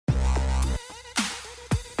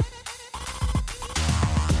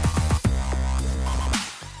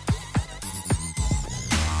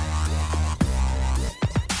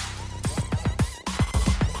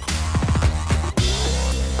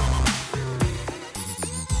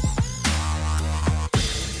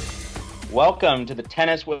Welcome to the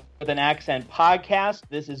Tennis with an Accent podcast.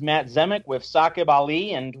 This is Matt Zemek with Saqib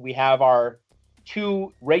Ali, and we have our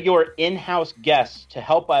two regular in-house guests to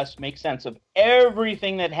help us make sense of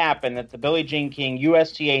everything that happened at the Billie Jean King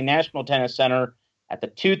USTA National Tennis Center at the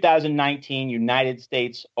 2019 United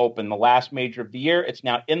States Open, the last major of the year. It's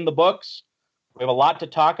now in the books. We have a lot to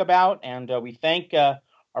talk about, and we thank our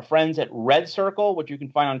friends at Red Circle, which you can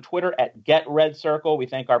find on Twitter at @GetRedCircle. We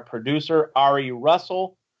thank our producer, Ari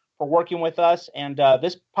Russell, for working with us. And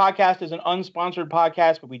this podcast is an unsponsored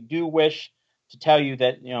podcast, but we do wish to tell you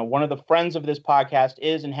that, one of the friends of this podcast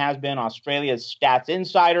is and has been Australia's Stats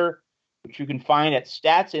Insider, which you can find at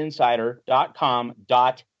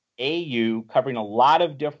statsinsider.com.au, covering a lot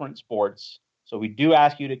of different sports. So we do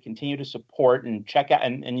ask you to continue to support and check out,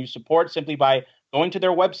 and you support simply by going to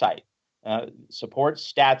their website. Support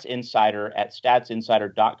Stats Insider at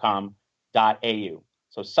statsinsider.com.au.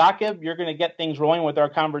 So, Saqib, you're going to get things rolling with our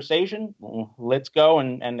conversation. Let's go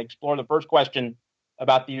and explore the first question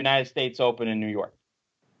about the United States Open in New York.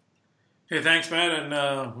 Hey, thanks, Matt, and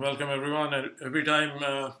welcome everyone. Every time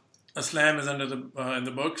a slam is in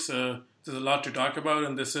the books, there's a lot to talk about,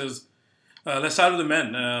 and this is let's start with the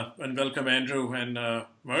men and welcome Andrew and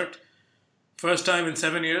Mert. First time in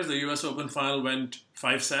 7 years, the U.S. Open final went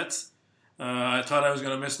 5 sets. I thought I was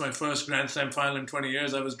going to miss my first Grand Slam final in 20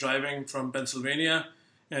 years. I was driving from Pennsylvania,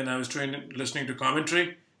 and I was listening to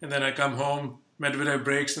commentary. And then I come home, Medvedev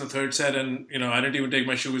breaks in the third set, and I didn't even take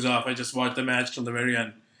my shoes off. I just watched the match till the very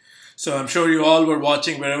end. So I'm sure you all were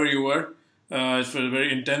watching wherever you were. It's a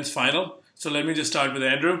very intense final. So let me just start with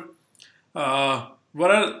Andrew.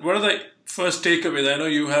 What are the first takeaways? I know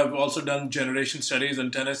you have also done generation studies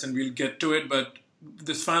on tennis, and we'll get to it. But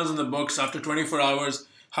this final's in the books after 24 hours.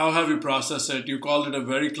 How have you processed it? You called it a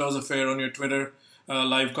very close affair on your Twitter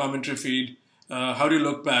live commentary feed. How do you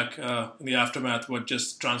look back in the aftermath, what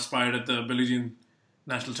just transpired at the Billie Jean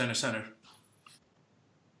National Tennis Center?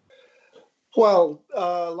 Well,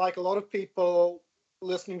 like a lot of people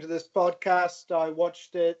listening to this podcast, I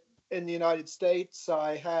watched it in the United States.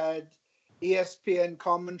 I had ESPN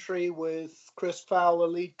commentary with Chris Fowler,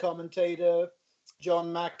 lead commentator,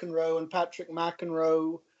 John McEnroe and Patrick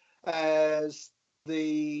McEnroe as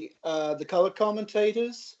the color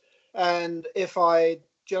commentators. And if I'd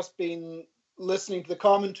just been listening to the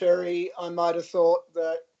commentary, I might have thought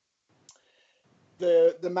that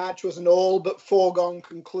the match was an all but foregone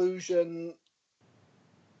conclusion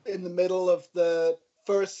in the middle of the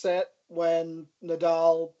first set when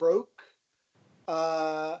Nadal broke.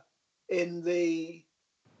 At the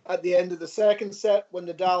end of the second set, when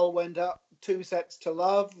Nadal went up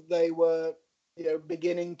 2-0, they were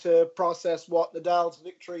beginning to process what Nadal's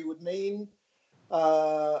victory would mean.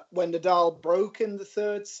 When Nadal broke in the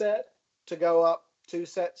third set to go up 2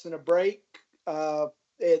 sets in a break,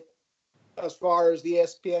 it, as far as the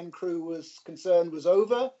ESPN crew was concerned, was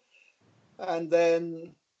over. And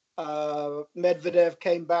then Medvedev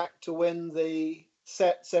came back to win the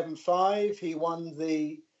set 7-5. He won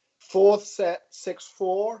the fourth set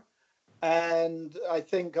 6-4. And I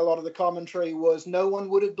think a lot of the commentary was, no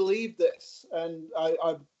one would have believed this. And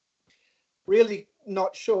I'm really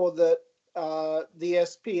not sure that the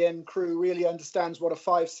ESPN crew really understands what a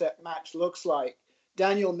 5-set match looks like.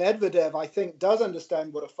 Daniel Medvedev, I think, does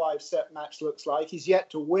understand what a 5-set match looks like. He's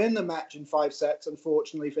yet to win the match in 5 sets,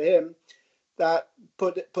 unfortunately for him. That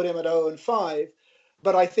put him at 0-5.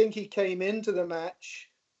 But I think he came into the match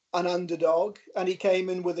an underdog, and he came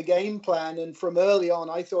in with a game plan, and from early on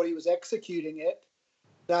I thought he was executing it.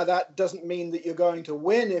 Now that doesn't mean that you're going to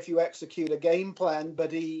win if you execute a game plan,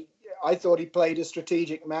 but I thought he played a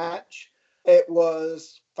strategic match. It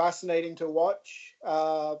was fascinating to watch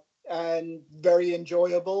and very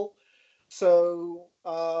enjoyable. So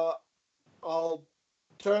I'll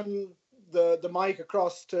turn the mic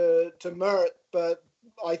across to Mert, but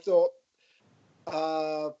I thought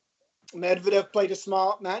Medvedev played a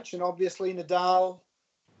smart match, and obviously Nadal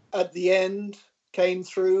at the end came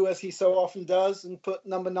through, as he so often does, and put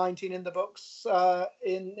number 19 in the books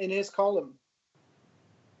in his column.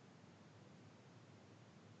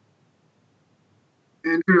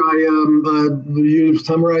 Andrew, you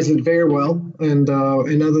summarized it very well. And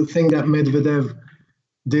another thing that Medvedev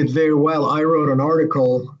did very well, I wrote an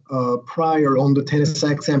article prior on the Tennis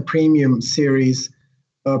Accent Premium series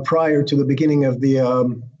prior to the beginning of the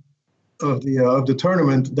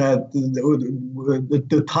tournament that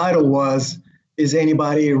the title was, "Is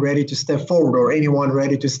anybody ready to step forward, or anyone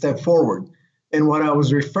ready to step forward?" And what I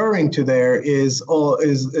was referring to there is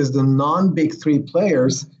the non-big three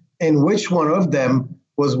players, and which one of them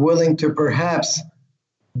was willing to perhaps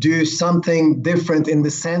do something different in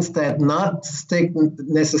the sense that not stick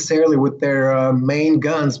necessarily with their main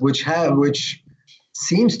guns, which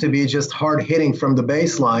seems to be just hard hitting from the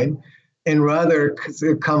baseline, and rather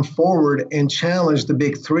come forward and challenge the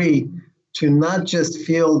big three to not just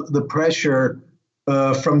feel the pressure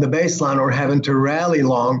from the baseline or having to rally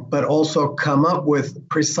long, but also come up with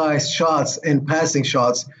precise shots and passing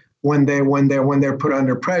shots when they're put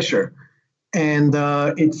under pressure. And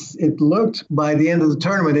it looked, by the end of the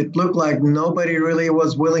tournament, it looked like nobody really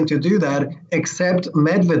was willing to do that except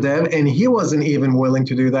Medvedev, and he wasn't even willing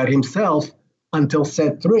to do that himself until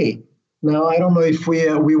set 3. Now, I don't know if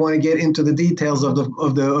we want to get into the details of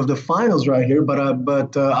the finals right here, but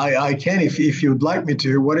I can if you'd like me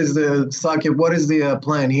to. What is the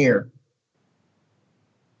plan here?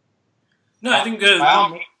 No, I think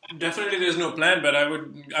definitely there's no plan. But I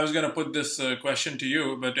was going to put this question to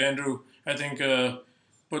you, but Andrew, I think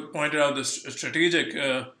pointed out the strategic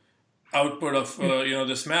output of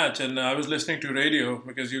this match, and I was listening to radio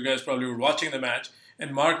because you guys probably were watching the match,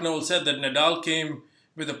 and Mark Noble said that Nadal came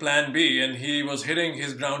with a plan B, and he was hitting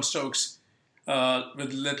his ground strokes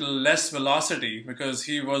with little less velocity because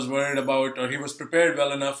he was worried about, or he was prepared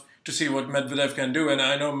well enough to see what Medvedev can do. And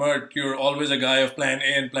I know, Mert, you're always a guy of plan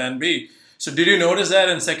A and plan B. So did you notice that?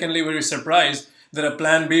 And secondly, were you surprised that a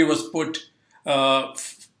plan B was put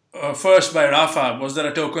first by Rafa? Was that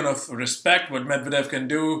a token of respect, what Medvedev can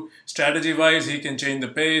do strategy-wise? He can change the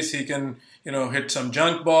pace, he can hit some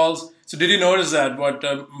junk balls. So did you notice that, what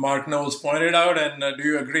Mark Knowles pointed out, and do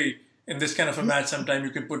you agree in this kind of a match sometimes you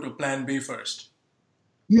could put a plan B first?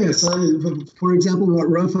 Yes. For example, what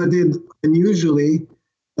Rafa did unusually,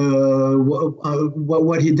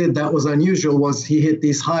 what he did that was unusual was he hit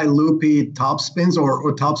these high loopy top spins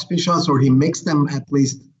or top spin shots, or he mixed them at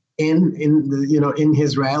least in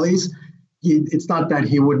his rallies. It's not that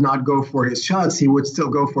he would not go for his shots. He would still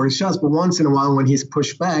go for his shots. But once in a while, when he's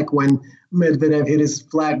pushed back, when Medvedev hit his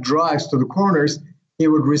flat drives to the corners, he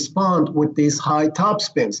would respond with these high top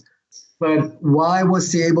spins. But why was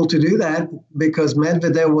he able to do that? Because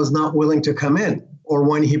Medvedev was not willing to come in. Or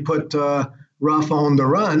when he put Rafa on the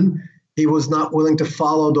run, he was not willing to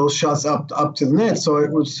follow those shots up to the net.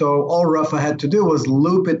 So all Rafa had to do was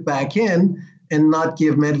loop it back in and not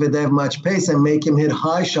give Medvedev much pace and make him hit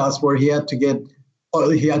high shots where he had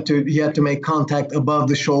to make contact above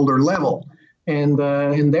the shoulder level, and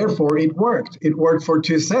therefore it worked. It worked for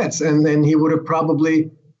 2 sets, and then he would have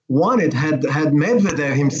probably won it had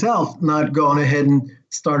Medvedev himself not gone ahead and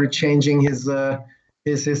started changing his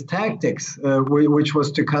tactics, which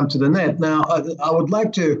was to come to the net. Now I would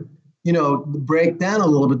like to break down a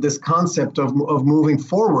little bit this concept of moving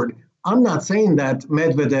forward. I'm not saying that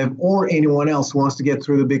Medvedev or anyone else who wants to get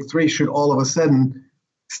through the big three should all of a sudden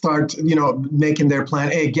start, making their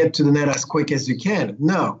plan A, get to the net as quick as you can.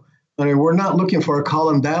 No. I mean, we're not looking for a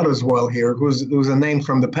Colin Dowdeswell here, who's a name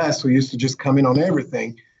from the past who used to just come in on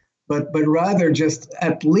everything, but rather just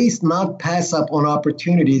at least not pass up on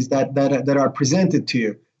opportunities that are presented to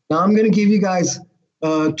you. Now, I'm going to give you guys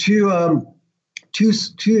two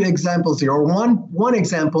examples here, or one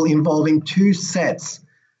example involving 2 sets.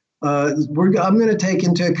 I'm going to take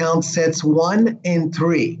into account sets 1 and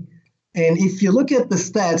 3. And if you look at the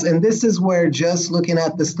stats, and this is where just looking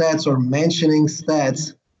at the stats or mentioning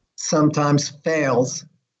stats sometimes fails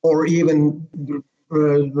or even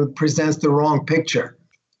presents the wrong picture.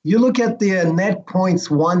 You look at the net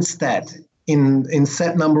points won stat in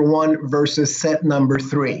set number 1 versus set number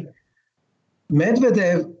 3.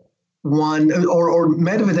 Medvedev won, or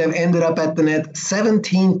Medvedev ended up at the net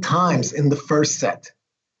 17 times in the first set.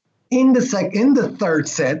 In the third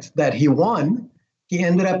set that he won, he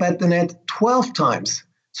ended up at the net 12 times.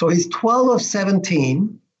 So he's 12 of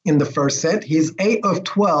 17 in the first set. He's 8 of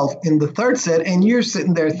 12 in the third set. And you're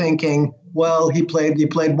sitting there thinking, well, he played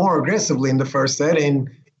more aggressively in the first set and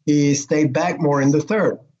he stayed back more in the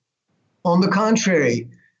third. On the contrary,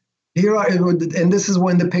 and this is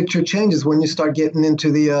when the picture changes, when you start getting into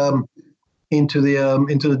the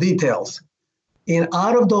details. And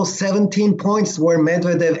out of those 17 points where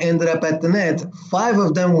Medvedev ended up at the net, 5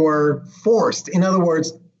 of them were forced. In other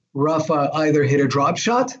words, Rafa either hit a drop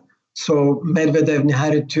shot, so Medvedev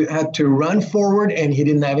had to run forward and he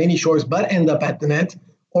didn't have any choice but end up at the net,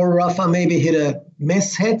 or Rafa maybe hit a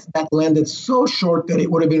miss hit that landed so short that it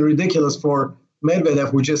would have been ridiculous for Medvedev,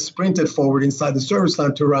 who just sprinted forward inside the service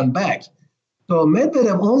line, to run back. So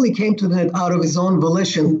Medvedev only came to the net out of his own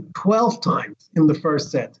volition 12 times in the first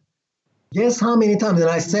set. Guess how many times? And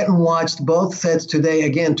I sat and watched both sets today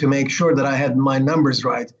again to make sure that I had my numbers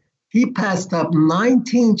right. He passed up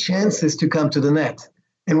 19 chances to come to the net.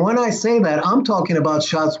 And when I say that, I'm talking about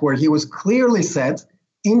shots where he was clearly set.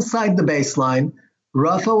 inside the baseline.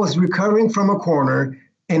 Rafa was recovering from a corner,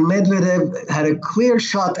 and Medvedev had a clear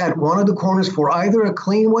shot at one of the corners for either a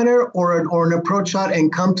clean winner or an approach shot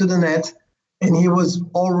and come to the net. And he was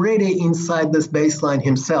already inside this baseline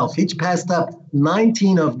himself. He passed up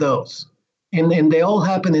 19 of those. And they all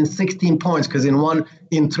happened in 16 points because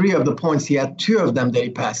in 3 of the points, he had 2 of them that he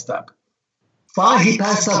passed up. He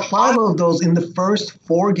passed up 5 of those in the first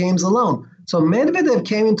 4 games alone. So Medvedev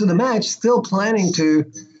came into the match still planning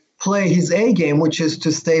to play his A game, which is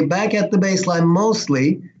to stay back at the baseline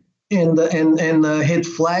mostly and hit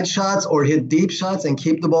flat shots or hit deep shots and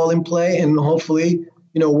keep the ball in play and hopefully,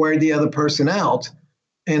 wear the other person out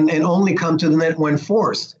and only come to the net when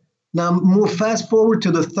forced. Now move fast forward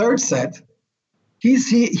to the third set.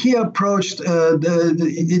 He approached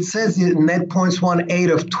it says the net points won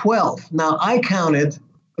 8 of 12. Now I counted,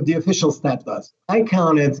 the official stat does. I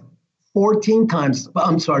counted 15 times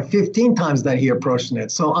that he approached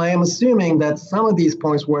net. So I am assuming that some of these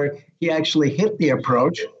points where he actually hit the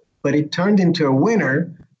approach, but it turned into a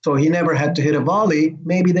winner, so he never had to hit a volley.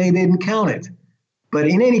 Maybe they didn't count it. But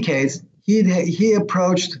in any case, he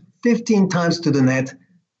approached 15 times to the net.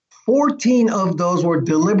 14 of those were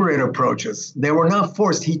deliberate approaches. They were not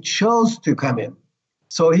forced. He chose to come in.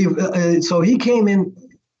 So he came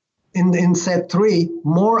in set 3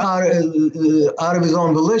 more out of his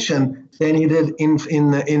own volition than he did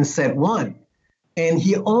in set 1. And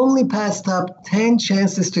he only passed up 10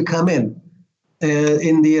 chances to come in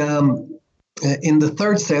the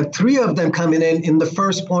third set. 3 of them coming in the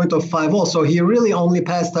first point of 5-0. So he really only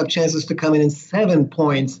passed up chances to come in 7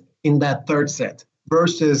 points in that third set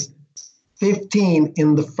versus 15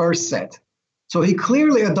 in the first set. So he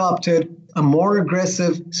clearly adopted a more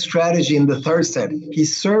aggressive strategy in the third set. He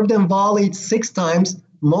served and volleyed 6 times,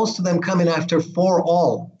 most of them coming after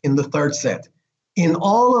 4-all in the third set. In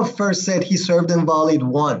all of first set, he served and volleyed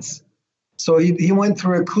once. So he went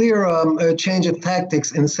through a clear change of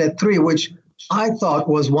tactics in set 3, which I thought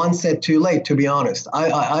was 1 set too late, to be honest.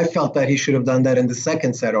 I felt that he should have done that in the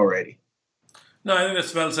second set already. No, I think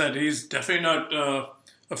that's well said. He's definitely not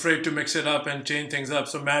afraid to mix it up and change things up.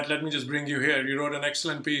 So, Matt, let me just bring you here. You wrote an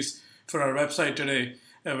excellent piece for our website today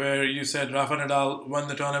where you said Rafa Nadal won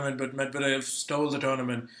the tournament, but Medvedev stole the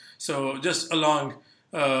tournament. So just along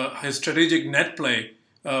his strategic net play,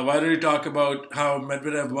 why don't you talk about how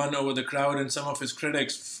Medvedev won over the crowd and some of his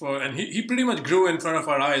critics? And he pretty much grew in front of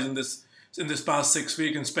our eyes in this past 6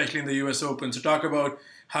 weeks, and especially in the U.S. Open. So talk about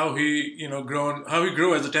how he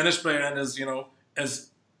grew as a tennis player and as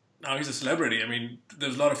now he's a celebrity. I mean,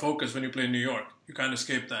 there's a lot of focus when you play in New York. You can't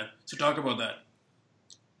escape that. So talk about that.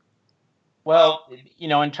 Well,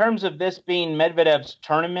 in terms of this being Medvedev's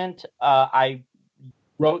tournament, I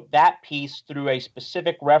wrote that piece through a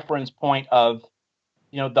specific reference point of,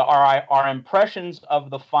 our impressions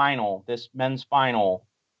of the final, this men's final,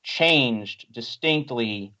 changed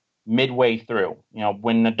distinctly midway through.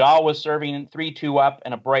 When Nadal was serving 3-2 up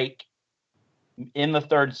and a break in the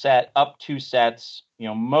third set, up 2 sets,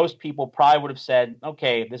 most people probably would have said,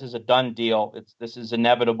 okay, this is a done deal. This is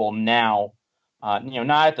inevitable now.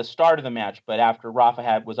 Not at the start of the match, but after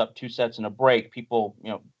Rafa was up 2 sets in a break, people,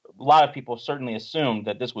 a lot of people certainly assumed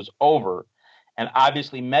that this was over. And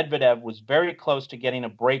obviously Medvedev was very close to getting a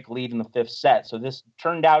break lead in the 5th set. So this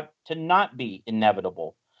turned out to not be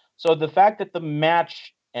inevitable. So the fact that the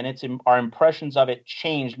match and our impressions of it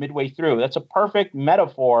changed midway through, that's a perfect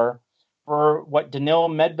metaphor for what Daniil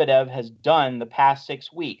Medvedev has done the past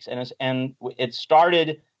 6 weeks. And it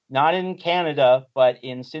started not in Canada, but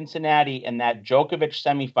in Cincinnati in that Djokovic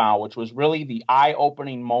semifinal, which was really the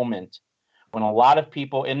eye-opening moment when a lot of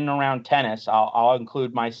people in and around tennis, I'll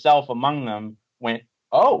include myself among them, went,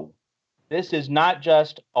 oh, this is not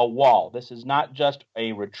just a wall. This is not just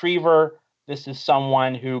a retriever. This is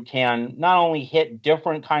someone who can not only hit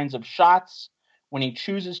different kinds of shots when he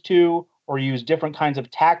chooses to or use different kinds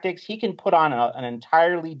of tactics, he can put on an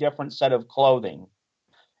entirely different set of clothing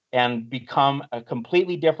and become a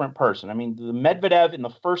completely different person. I mean, the Medvedev in the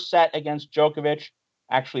first set against Djokovic,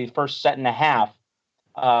 actually first set and a half,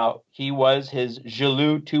 he was his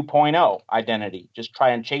Giroud 2.0 identity. Just try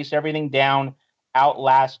and chase everything down,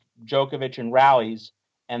 outlast Djokovic in rallies,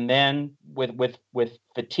 and then with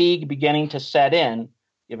fatigue beginning to set in,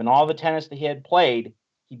 given all the tennis that he had played,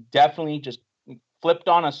 he definitely just flipped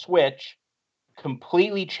on a switch,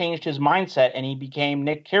 completely changed his mindset, and he became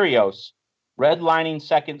Nick Kyrgios, redlining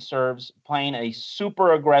second serves, playing a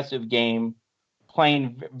super aggressive game,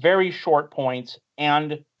 playing very short points,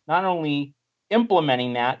 and not only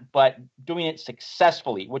implementing that, but doing it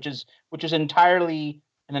successfully, which is an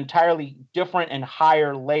entirely different and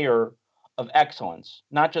higher layer of excellence.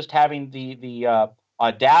 Not just having the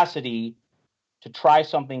audacity to try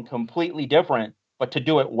something completely different, but to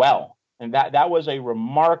do it well. And that was a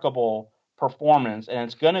remarkable performance, and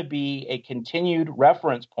it's going to be a continued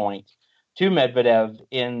reference point to Medvedev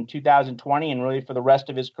in 2020 and really for the rest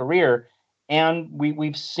of his career. And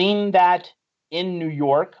we've seen that in New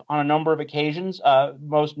York on a number of occasions,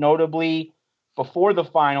 most notably before the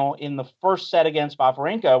final in the first set against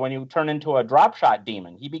Wawrinka when he turned into a drop shot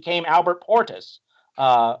demon. He became Albert Portis,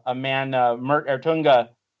 a man Mert Ertunga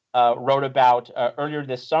wrote about earlier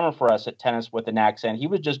this summer for us at Tennis with an Accent. He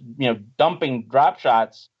was just dumping drop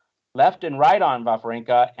shots left and right on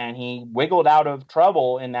Wawrinka, and he wiggled out of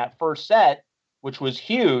trouble in that first set, which was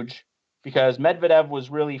huge because Medvedev was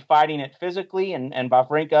really fighting it physically, and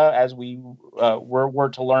Wawrinka, as we were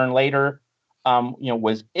to learn later,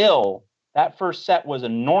 was ill. That first set was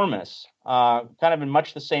enormous, kind of in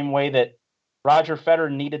much the same way that Roger Federer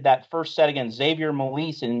needed that first set against Xavier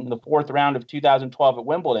Malisse in the fourth round of 2012 at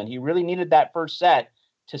Wimbledon. He really needed that first set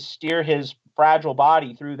to steer his fragile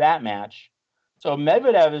body through that match. So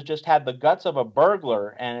Medvedev has just had the guts of a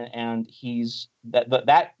burglar, and he's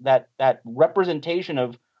that representation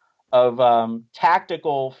of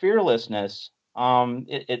tactical fearlessness.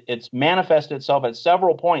 It's manifested itself at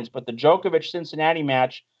several points, but the Djokovic-Cincinnati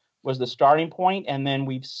match was the starting point, and then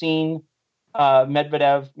we've seen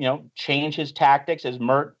Medvedev, change his tactics as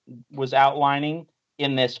Mert was outlining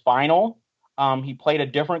in this final. He played a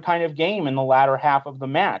different kind of game in the latter half of the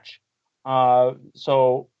match.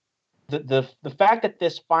 So the fact that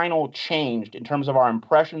this final changed in terms of our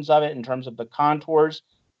impressions of it, in terms of the contours,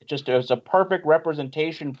 it's a perfect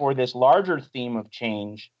representation for this larger theme of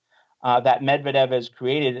change that Medvedev has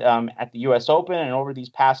created at the U.S. Open and over these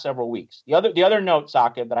past several weeks. The other note,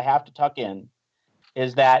 Sakib, that I have to tuck in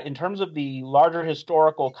is that in terms of the larger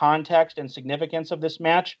historical context and significance of this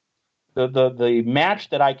match, the match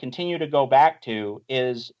that I continue to go back to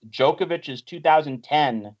is Djokovic's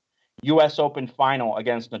 2010 U.S. Open final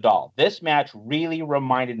against Nadal. This match really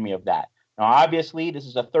reminded me of that. Now, obviously, this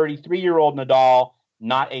is a 33-year-old Nadal,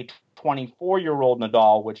 not a 24-year-old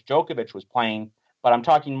Nadal, which Djokovic was playing, but I'm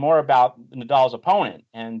talking more about Nadal's opponent.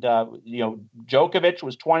 And, Djokovic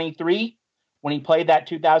was 23 when he played that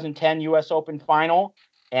 2010 U.S. Open final,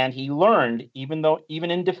 and he learned, even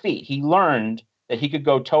in defeat, he learned that he could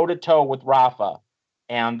go toe-to-toe with Rafa,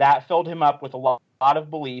 and that filled him up with a lot of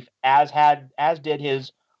belief, as did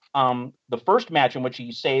his the first match in which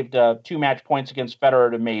he saved 2 match points against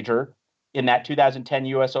Federer to major in that 2010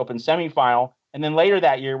 U.S. Open semifinal, and then later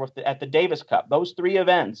that year at the Davis Cup. Those 3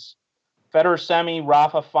 events, Federer semi,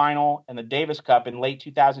 Rafa final, and the Davis Cup in late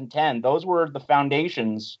 2010, those were the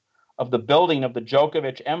foundations of the building of the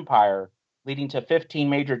Djokovic empire, leading to 15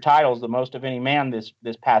 major titles, the most of any man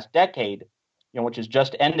this past decade, which has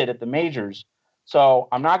just ended at the majors. So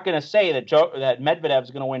I'm not going to say that Medvedev is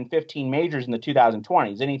going to win 15 majors in the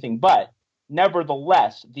 2020s, anything but.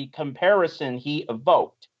 Nevertheless, the comparison he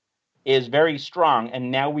evoked is very strong, and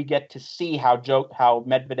now we get to see how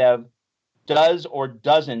Medvedev does or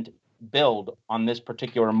doesn't build on this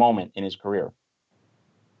particular moment in his career.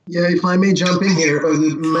 Yeah, if I may jump in here,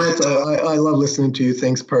 Matt, I love listening to you.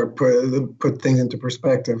 Put things into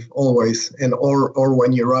perspective always, or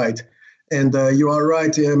when you're right. And you are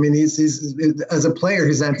right. I mean, he's as a player,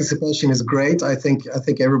 his anticipation is great. I think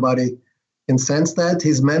everybody can sense that.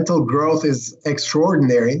 His mental growth is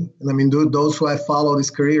extraordinary. And I mean, those who have followed his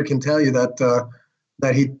career can tell you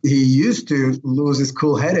that he used to lose his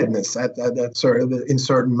cool-headedness in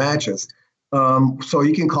certain matches. So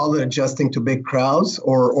you can call it adjusting to big crowds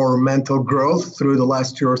or mental growth through the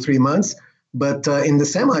last 2 or 3 months. But in the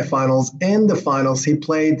semifinals and the finals, he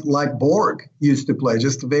played like Borg used to play,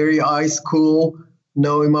 just very ice cool,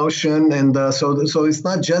 no emotion. And so it's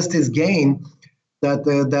not just his game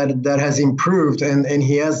that has improved, and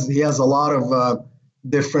he has a lot of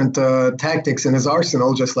different tactics in his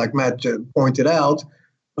arsenal, just like Matt pointed out.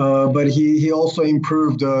 But he also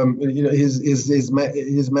improved his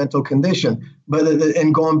mental condition. But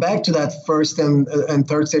and going back to that first and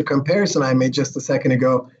third set comparison I made just a second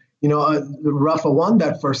ago, Rafa won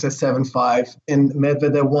that first set 7-5, and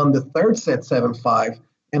Medvedev won the third set 7-5.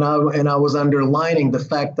 And I was underlining the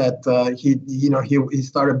fact that he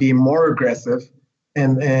started being more aggressive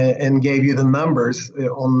and gave you the numbers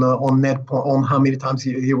on net on how many times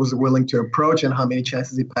he was willing to approach and how many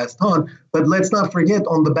chances he passed on. But let's not forget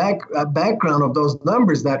on the background of those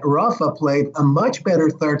numbers that Rafa played a much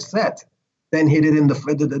better third set than he did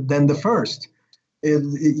than the first.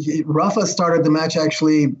 Rafa started the match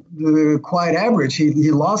actually quite average.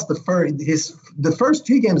 He lost the first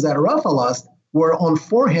 2 games that Rafa lost were on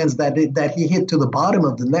forehands that he hit to the bottom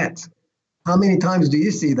of the net. How many times do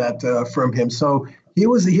you see that from him? So he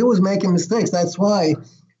was making mistakes. That's why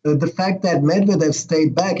the fact that Medvedev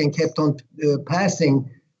stayed back and kept on passing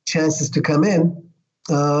chances to come in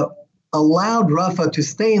allowed Rafa to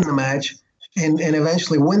stay in the match and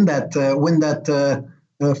eventually win that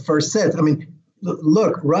first set. I mean,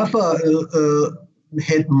 look, Rafa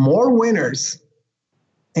hit more winners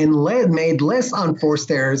and made less unforced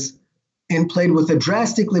errors and played with a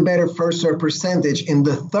drastically better first serve percentage in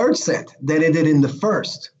the third set than it did in the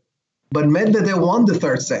first. But Medvedev won the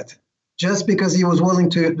third set just because he was willing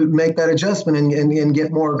to make that adjustment and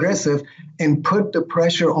get more aggressive and put the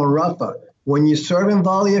pressure on Rafa. When you serve and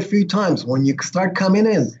volley a few times, when you start coming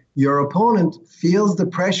in, your opponent feels the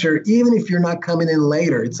pressure even if you're not coming in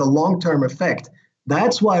later. It's a long-term effect.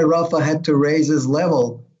 That's why Rafa had to raise his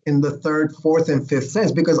level in the third, fourth, and fifth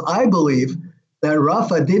sets, because I believe that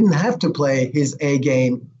Rafa didn't have to play his A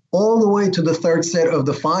game all the way to the third set of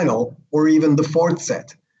the final or even the fourth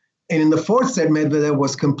set. And in the fourth set, Medvedev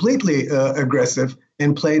was completely aggressive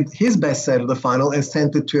and played his best set of the final and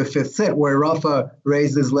sent it to a fifth set where Rafa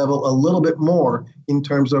raised his level a little bit more in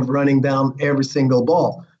terms of running down every single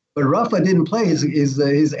ball. But Rafa didn't play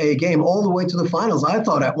his A game all the way to the finals. I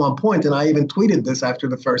thought at one point, and I even tweeted this after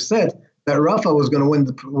the first set, that Rafa was going to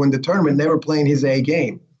win the tournament, never playing his A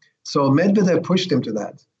game. So Medvedev pushed him to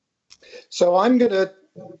that. So I'm going to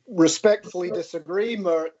respectfully disagree,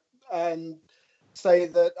 Mert, and say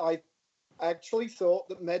that I actually thought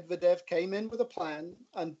that Medvedev came in with a plan,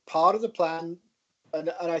 and part of the plan,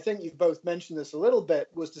 and I think you've both mentioned this a little bit,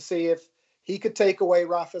 was to see if he could take away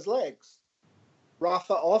Rafa's legs.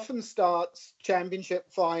 Rafa often starts championship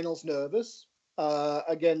finals nervous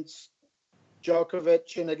against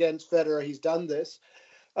Djokovic and against Federer. He's done this.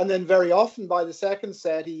 And then very often by the second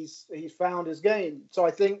set, he's found his game. So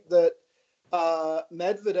I think that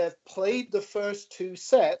Medvedev played the first two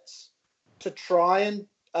sets to try and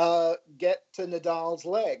get to Nadal's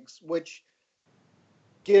legs, which,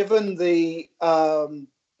 given the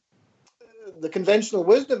conventional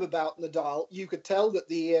wisdom about Nadal, you could tell that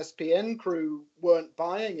the ESPN crew weren't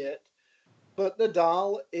buying it. But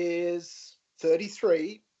Nadal is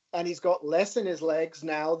 33, and he's got less in his legs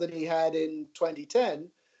now than he had in 2010.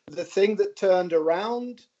 The thing that turned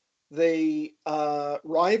around the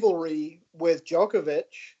rivalry with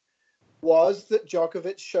Djokovic was that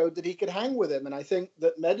Djokovic showed that he could hang with him. And I think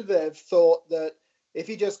that Medvedev thought that if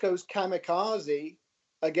he just goes kamikaze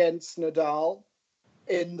against Nadal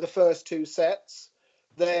in the first two sets,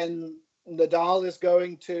 then Nadal is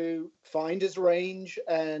going to find his range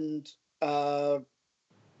and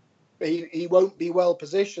he won't be well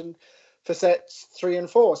positioned for sets 3 and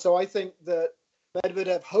 4. So I think that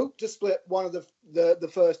Medvedev hoped to split one of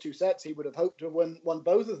the first two sets. He would have hoped to win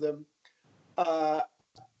both of them.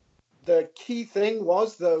 The key thing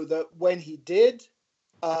was, though, that when he did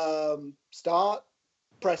start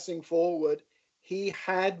pressing forward, he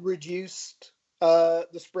had reduced the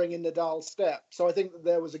spring in Nadal's step. So I think that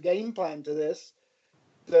there was a game plan to this.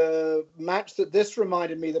 The match that this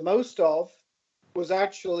reminded me the most of was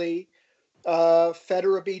actually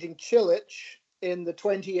Federer beating Cilic in the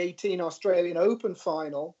 2018 Australian Open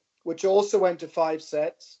final, which also went to 5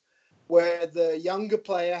 sets, where the younger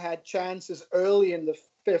player had chances early in the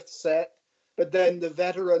 5th set, but then the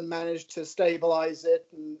veteran managed to stabilize it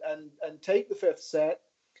and take the 5th set.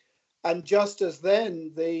 And just as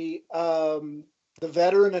then, the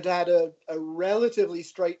veteran had a relatively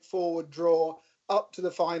straightforward draw up to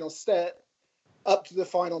the final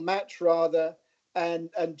match rather, and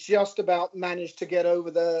just about managed to get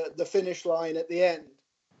over the finish line at the end.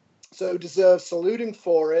 So deserves saluting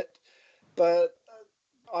for it. But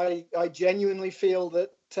I genuinely feel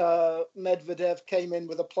that Medvedev came in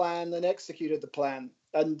with a plan and executed the plan.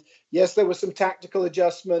 And yes, there were some tactical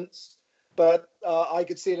adjustments, but I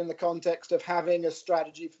could see it in the context of having a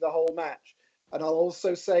strategy for the whole match. And I'll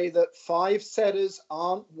also say that 5 setters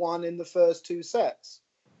aren't won in the first 2 sets.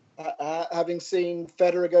 Having seen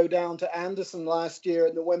Federer go down to Anderson last year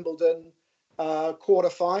in the Wimbledon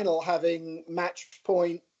quarterfinal, having match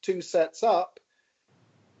point 2 sets up,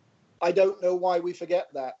 I don't know why we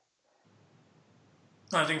forget that.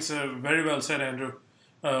 I think so. Very well said, Andrew.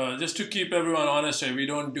 Just to keep everyone honest here, we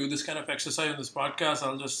don't do this kind of exercise on this podcast.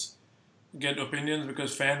 I'll just get opinions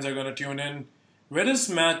because fans are going to tune in. Where does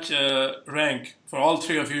match rank for all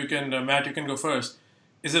 3 of you? Matt, you can go first.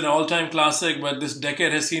 Is it an all-time classic? But this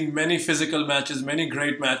decade has seen many physical matches, many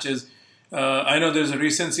great matches. I know there's a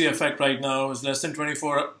recency effect right now. It's less than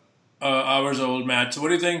 24 hours old, Matt. So what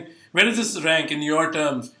do you think? Where does this rank in your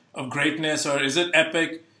terms of greatness, or is it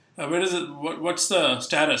epic? Where does it? What's the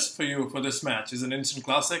status for you for this match? Is it an instant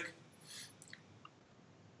classic?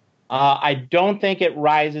 I don't think it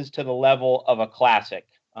rises to the level of a classic.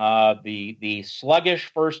 The sluggish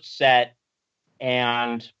first set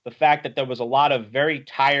and the fact that there was a lot of very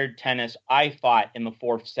tired tennis, I thought, in the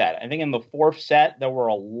fourth set. I think in the fourth set, there were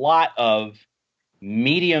a lot of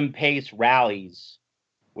medium pace rallies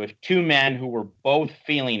with two men who were both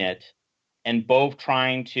feeling it and both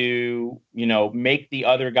trying to, make the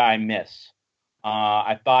other guy miss.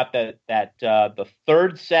 I thought that the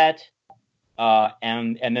third set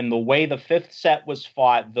and then the way the fifth set was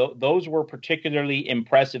fought, those were particularly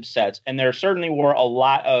impressive sets. And there certainly were a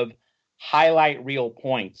lot of highlight reel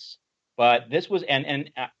points. But this was,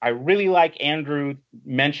 and I really like Andrew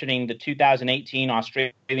mentioning the 2018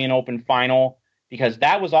 Australian Open final, because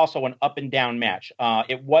that was also an up and down match.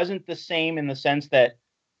 It wasn't the same in the sense that,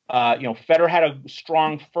 Federer had a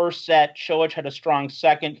strong first set, Cilic had a strong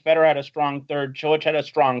second, Federer had a strong third, Cilic had a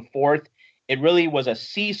strong fourth. It really was a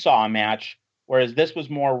seesaw match, whereas this was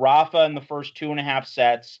more Rafa in the first 2.5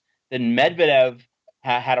 sets. Then Medvedev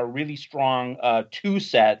had a really strong 2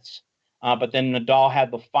 sets. But then Nadal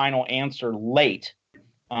had the final answer late.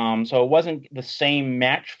 So it wasn't the same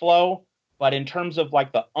match flow. But in terms of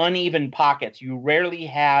like the uneven pockets, you rarely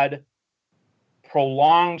had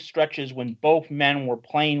prolonged stretches when both men were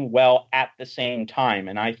playing well at the same time.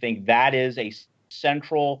 And I think that is a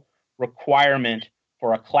central requirement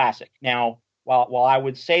for a classic. Now, while I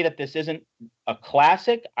would say that this isn't a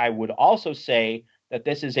classic, I would also say that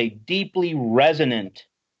this is a deeply resonant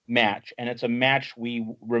match, and it's a match we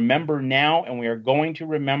remember now, and we are going to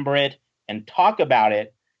remember it and talk about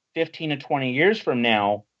it 15 to 20 years from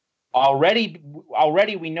now. Already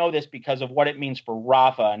we know this because of what it means for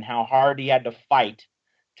Rafa and how hard he had to fight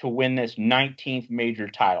to win this 19th major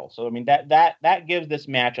title. So I mean that gives this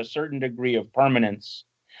match a certain degree of permanence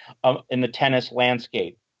in the tennis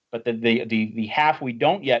landscape. But the half we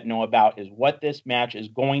don't yet know about is what this match is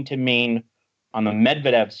going to mean on the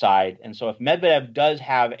Medvedev side. And so if Medvedev does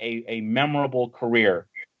have a memorable career,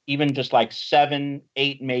 even just like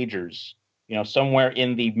 7-8 majors, somewhere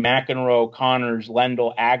in the McEnroe, Connors,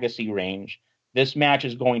 Lendl, Agassi range, this match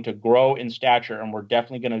is going to grow in stature, and we're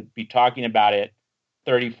definitely going to be talking about it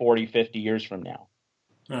 30, 40, 50 years from now.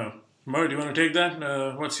 Oh. Murray, do you want to take that?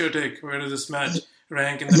 What's your take? Where does this match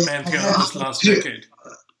rank in the pantheon of this last decade?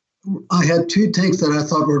 I had 2 takes that I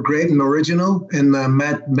thought were great and original, and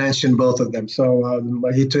Matt mentioned both of them. So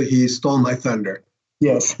he stole my thunder.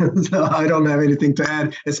 Yes, so I don't have anything to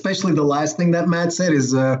add. Especially the last thing that Matt said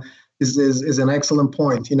is an excellent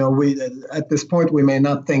point. We at this point we may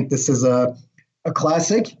not think this is a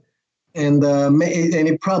classic, and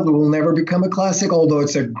it probably will never become a classic. Although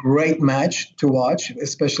it's a great match to watch,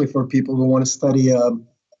 especially for people who want to study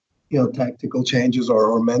tactical changes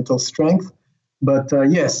or mental strength. But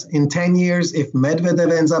yes, in 10 years, if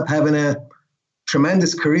Medvedev ends up having a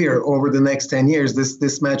tremendous career over the next 10 years,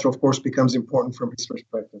 this match, of course, becomes important from his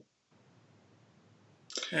perspective.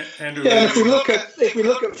 Andrew, yeah, if we look at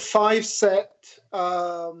 5-set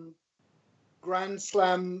Grand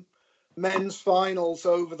Slam men's finals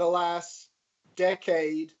over the last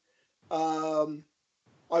decade, I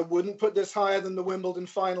wouldn't put this higher than the Wimbledon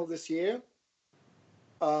final this year.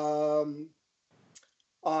 I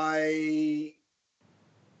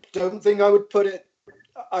don't think I would put it.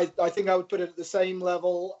 I think I would put it at the same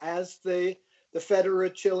level as the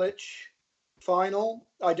Federer-Cilic final.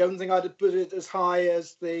 I don't think I'd put it as high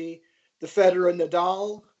as the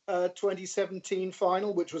Federer-Nadal 2017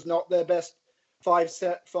 final, which was not their best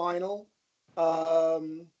 5-set final. I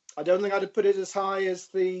don't think I'd put it as high as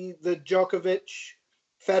the Djokovic-Federer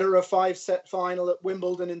 5-set final at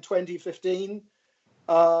Wimbledon in 2015.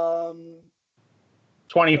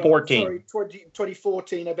 2014.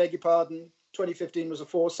 2014, I beg your pardon. 2015 was a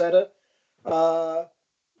 4-setter.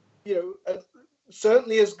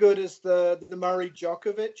 Certainly as good as the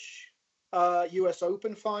Murray-Djokovic US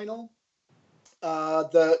Open final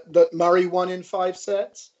that Murray won in 5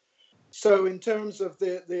 sets. So in terms of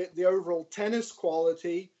the overall tennis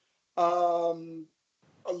quality, there were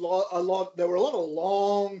a lot of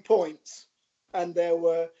long points, and there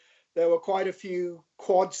were quite a few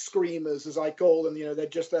quad screamers, as I call them. They're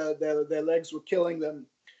just their legs were killing them.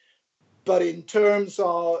 But in terms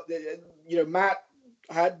of, Matt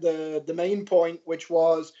had the main point, which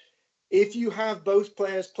was if you have both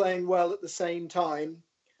players playing well at the same time,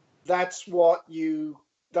 that's what you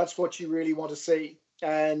really want to see.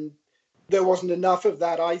 And there wasn't enough of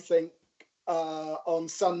that, I think, on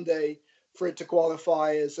Sunday for it to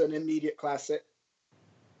qualify as an immediate classic.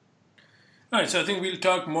 All right, so I think we'll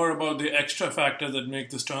talk more about the extra factors that make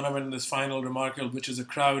this tournament and this final remarkable, which is the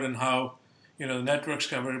crowd and how the networks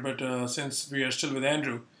cover it. But since we are still with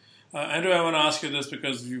Andrew, Andrew, I want to ask you this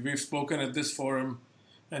because we've spoken at this forum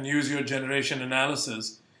and use your generation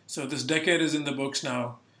analysis. So this decade is in the books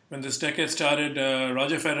now. When this decade started,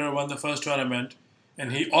 Roger Federer won the first tournament,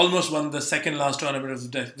 and he almost won the second last tournament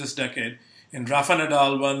of this decade. And Rafa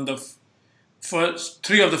Nadal won the first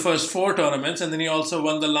three of the first four tournaments, and then he also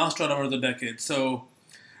won the last tournament of the decade. So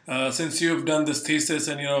since you've done this thesis,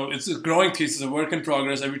 and it's a growing thesis, a work in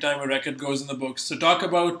progress every time a record goes in the books. So talk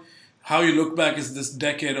about how you look back at this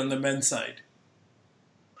decade on the men's side.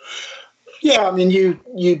 Yeah, I mean,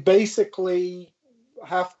 you basically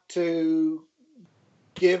have to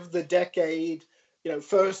give the decade,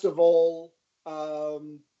 first of all,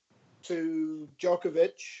 to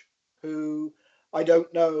Djokovic, who I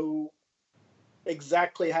don't know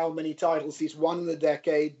exactly how many titles he's won in the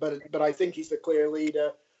decade, but I think he's the clear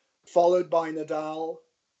leader, followed by Nadal,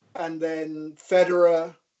 and then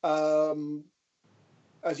Federer,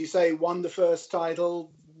 as you say, won the first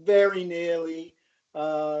title very nearly,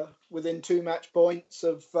 within 2 match points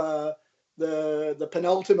of the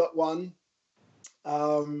penultimate one.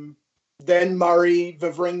 Then Murray,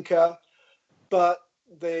 Wawrinka, but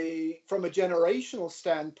from a generational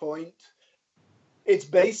standpoint, it's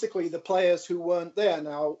basically the players who weren't there.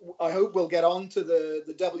 Now, I hope we'll get on to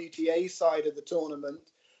the WTA side of the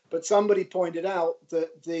tournament, but somebody pointed out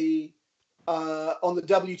that on the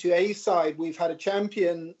WTA side, we've had a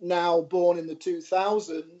champion now born in the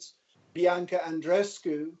 2000s, Bianca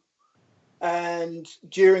Andreescu, and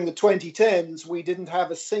during the 2010s, we didn't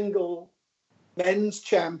have a single men's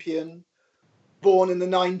champion born in the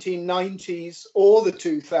 1990s or the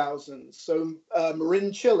 2000s. So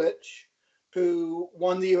Marin Cilic, who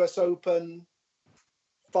won the US Open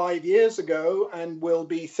 5 years ago and will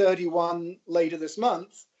be 31 later this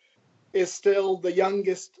month, is still the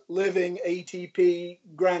youngest living ATP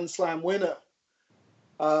Grand Slam winner.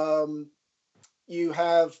 You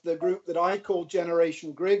have the group that I call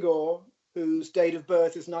Generation Grigor, whose date of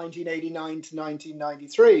birth is 1989 to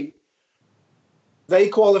 1993. They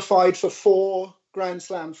qualified for 4 Grand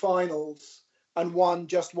Slam finals and won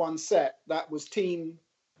just one set. That was Thiem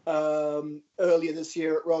earlier this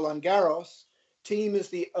year at Roland Garros. Thiem is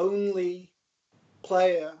the only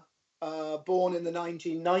player born in the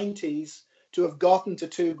 1990s to have gotten to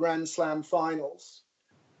 2 Grand Slam finals.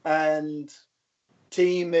 And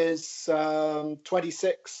Thiem is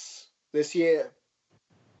 26 this year.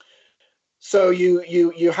 So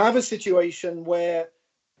you have a situation where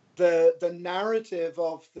the narrative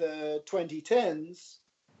of the 2010s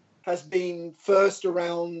has been first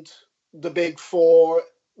around the big 4,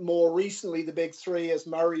 more recently the big 3, as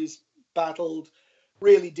Murray's battled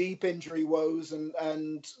really deep injury woes,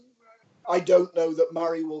 and I don't know that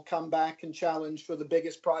Murray will come back and challenge for the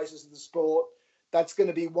biggest prizes of the sport. That's going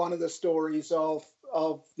to be one of the stories of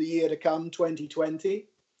the year to come, 2020.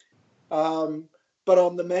 But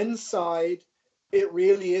on the men's side, it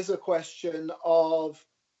really is a question of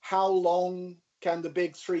how long can the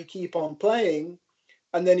big 3 keep on playing?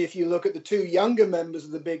 And then if you look at the 2 younger members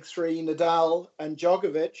of the big 3, Nadal and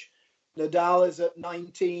Djokovic, Nadal is at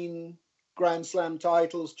 19 Grand Slam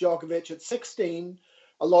titles, Djokovic at 16.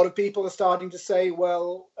 A lot of people are starting to say,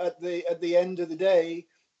 well, at the end of the day,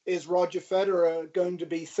 is Roger Federer going to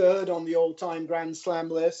be 3rd on the all-time Grand Slam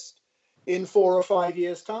list in 4 or 5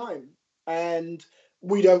 years' time? And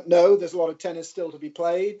we don't know. There's a lot of tennis still to be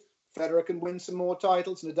played. Federer can win some more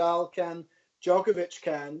titles. Nadal can. Djokovic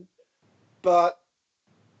can. But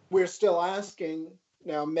we're still asking.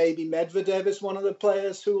 Now, maybe Medvedev is one of the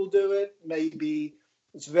players who will do it. Maybe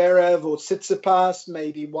Zverev or Tsitsipas.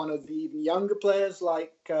 Maybe one of the even younger players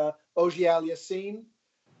like Auger-Aliassime.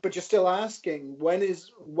 But you're still asking, when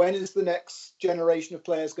is the next generation of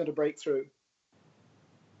players going to break through?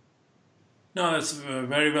 No, that's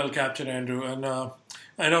very well captured, Andrew. And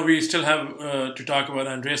I know we still have to talk about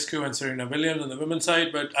Andreescu and Serena Williams on the women's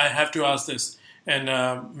side, but I have to ask this. And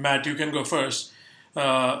Matt, you can go first.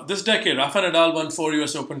 This decade, Rafa Nadal won 4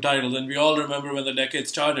 US Open titles, and we all remember when the decade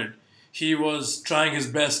started, he was trying his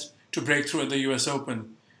best to break through at the US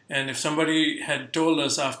Open. And if somebody had told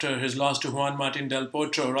us after his loss to Juan Martín del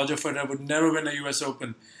Potro, Roger Federer would never win a US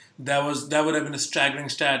Open, that would have been a staggering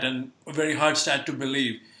stat and a very hard stat to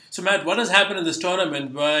believe. So Matt, what has happened in this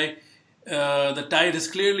tournament? Why the tide has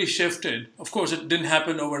clearly shifted? Of course, it didn't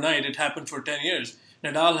happen overnight. It happened for 10 years.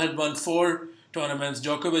 Nadal had won 4 tournaments.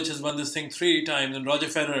 Djokovic has won this thing 3 times. And Roger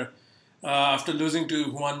Federer, after losing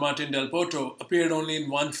to Juan Martín del Potro, appeared only in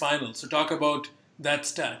 1 final. So talk about that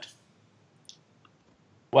stat.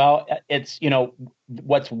 Well, it's,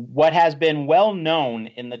 what has been well known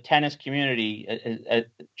in the tennis community,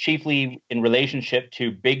 chiefly in relationship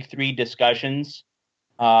to big 3 discussions,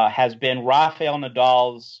 has been Rafael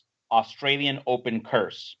Nadal's Australian Open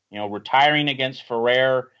curse. Retiring against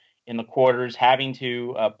Ferrer in the quarters, having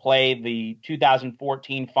to play the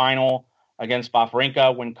 2014 final against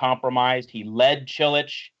Wawrinka when compromised. He led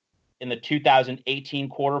Cilic in the 2018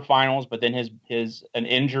 quarterfinals, but then an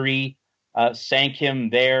injury sank him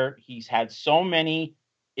there. He's had so many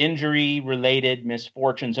injury-related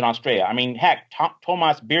misfortunes in Australia. I mean, heck,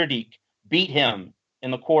 Thomas Berdych beat him in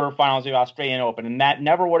the quarterfinals of the Australian Open, and that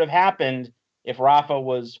never would have happened if Rafa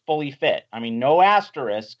was fully fit. I mean, no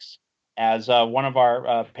asterisks, as one of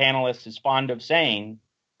our panelists is fond of saying,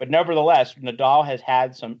 but nevertheless, Nadal has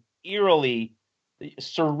had some eerily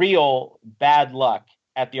surreal bad luck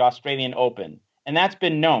at the Australian Open. And that's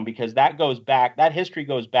been known because that history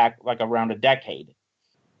goes back like around a decade.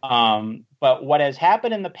 But what has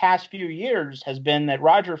happened in the past few years has been that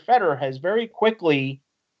Roger Federer has very quickly,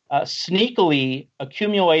 sneakily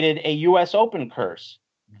accumulated a U.S. Open curse.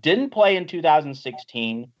 Didn't play in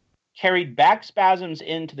 2016, carried back spasms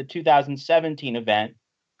into the 2017 event,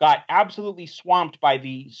 got absolutely swamped by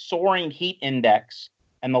the soaring heat index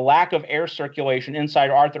and the lack of air circulation inside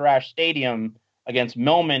Arthur Ashe Stadium against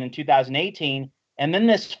Millman in 2018. And then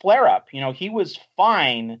this flare-up, he was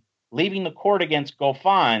fine leaving the court against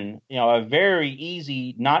Goffin, a very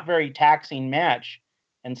easy, not very taxing match.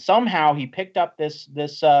 And somehow he picked up this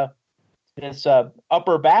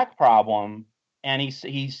upper back problem. And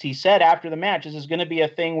he said after the match, this is going to be a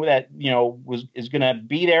thing that, is going to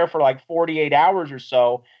be there for like 48 hours or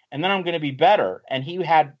so. And then I'm going to be better. And he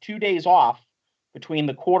had 2 days off between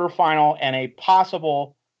the quarterfinal and a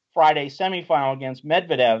possible Friday semifinal against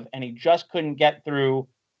Medvedev. And he just couldn't get through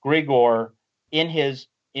Grigor in his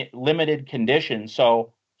limited conditions.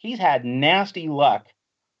 So he's had nasty luck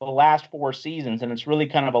the last 4 seasons. And it's really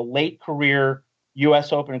kind of a late career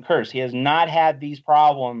U.S. Open curse. He has not had these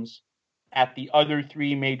problems at the other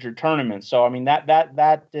 3 major tournaments. So, I mean,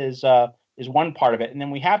 that is one part of it. And then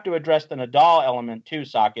we have to address the Nadal element too,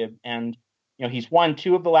 Sakib. And, he's won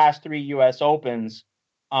 2 of the last 3 U.S. Opens.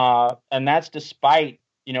 And that's despite,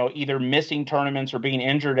 either missing tournaments or being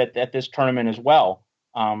injured at this tournament as well.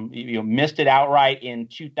 Missed it outright in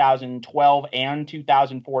 2012 and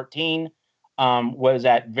 2014, was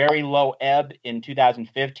at very low ebb in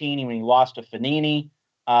 2015 when he lost to Fognini.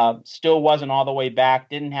 Still wasn't all the way back,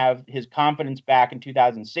 didn't have his confidence back in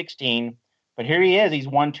 2016, but here he is. He's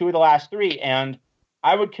won 2 of the last 3, and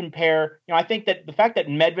I would compare, I think that the fact that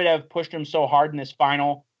Medvedev pushed him so hard in this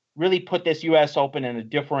final really put this U.S. Open in a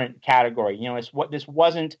different category. This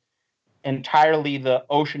wasn't entirely the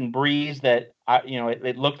ocean breeze that,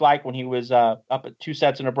 it looked like when he was up at 2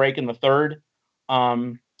 sets and a break in the third.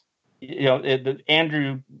 Andrew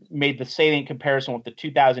made the salient comparison with the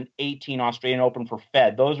 2018 Australian Open for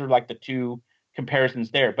Fed. Those are like the 2 comparisons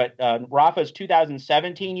there. But Rafa's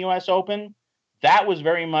 2017 U.S. Open, that was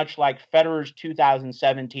very much like Federer's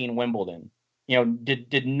 2017 Wimbledon.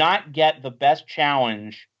 Did not get the best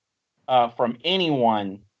challenge from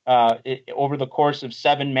anyone over the course of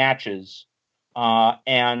 7 matches.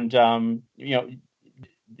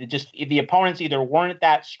 Just the opponents either weren't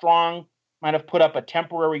that strong, might have put up a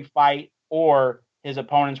temporary fight, or his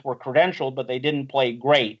opponents were credentialed, but they didn't play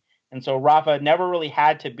great. And so Rafa never really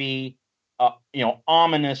had to be,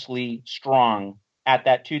 ominously strong at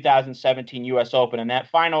that 2017 U.S. Open. And that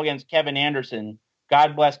final against Kevin Anderson,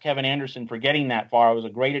 God bless Kevin Anderson for getting that far. It was a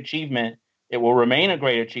great achievement. It will remain a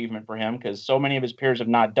great achievement for him because so many of his peers have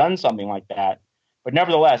not done something like that. But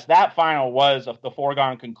nevertheless, that final was the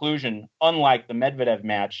foregone conclusion, unlike the Medvedev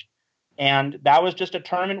match. And that was just a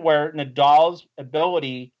tournament where Nadal's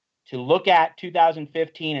ability to look at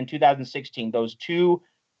 2015 and 2016, those 2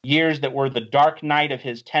 years that were the dark night of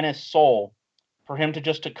his tennis soul, for him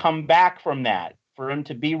to come back from that, for him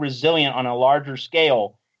to be resilient on a larger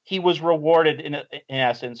scale, he was rewarded in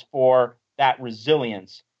essence for that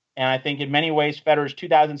resilience. And I think in many ways, Federer's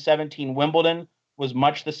 2017 Wimbledon was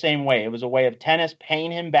much the same way. It was a way of tennis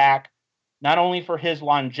paying him back, not only for his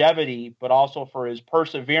longevity, but also for his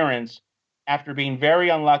perseverance after being very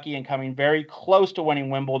unlucky and coming very close to winning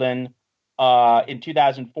Wimbledon in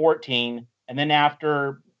 2014. And then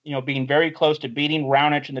after, being very close to beating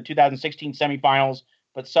Raonic in the 2016 semifinals,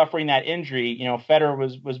 but suffering that injury, Federer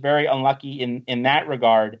was very unlucky in that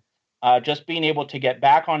regard. Just being able to get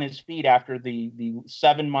back on his feet after the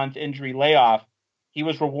 7-month injury layoff, he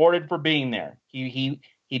was rewarded for being there. He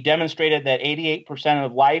demonstrated that 88%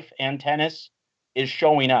 of life and tennis is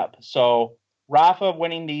showing up. So Rafa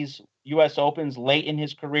winning these U.S. Opens late in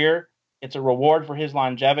his career, it's a reward for his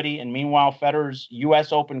longevity. And meanwhile, Federer's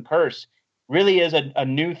U.S. Open curse really is a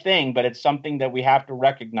new thing, but it's something that we have to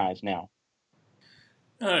recognize now.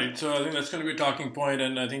 All right, so I think that's going to be a talking point,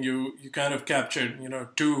 and I think you kind of captured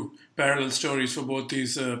two parallel stories for both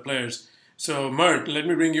these players. So Mert, let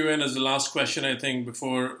me bring you in as the last question. I think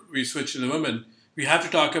before we switch to the women, we have to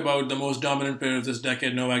talk about the most dominant player of this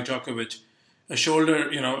decade, Novak Djokovic. A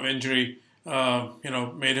shoulder injury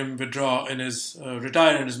made him withdraw in his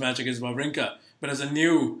retire in his match against Wawrinka. But as a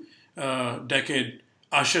new decade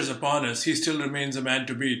ushers upon us, he still remains a man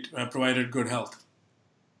to beat, provided good health.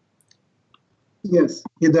 Yes,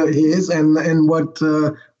 he is, and what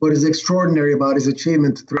is extraordinary about his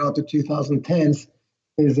achievement throughout the 2010s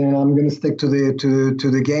is, and I'm going to stick to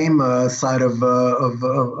the game side of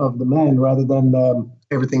the man rather than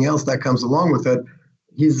everything else that comes along with it.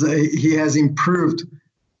 He has improved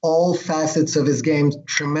all facets of his game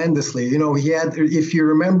tremendously. He had, if you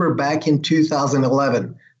remember back in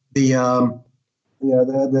 2011, he had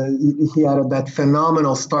that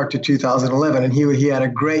phenomenal start to 2011, and he had a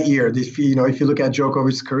great year. If you look at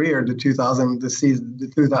Djokovic's career, the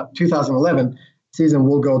 2011 season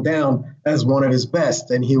will go down as one of his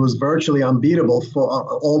best, and he was virtually unbeatable for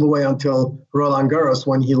all the way until Roland Garros,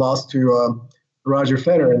 when he lost to Roger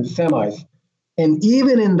Federer in the semis. And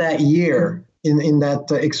even in that year, in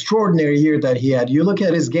that extraordinary year that he had, you look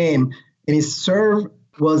at his game, and his serve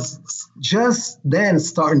was just then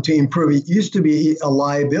starting to improve. It used to be a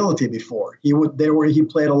liability before. He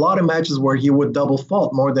played a lot of matches where he would double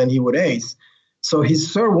fault more than he would ace. So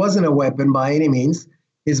his serve wasn't a weapon by any means.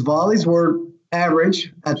 His volleys were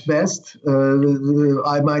average at best.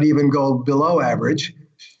 I might even go below average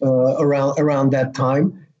around that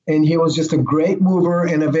time. And he was just a great mover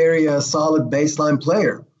and a very solid baseline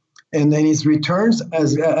player. And then his returns,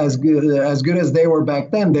 as good as they were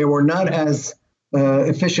back then, they were not as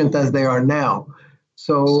efficient as they are now.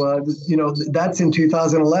 So, that's in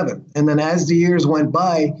 2011. And then as the years went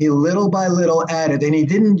by, he little by little added, and he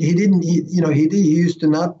used to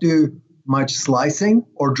not do much slicing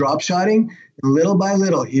or drop shotting. And little by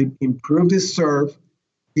little, he improved his serve.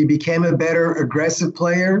 He became a better aggressive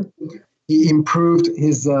player. He improved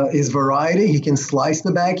his variety. He can slice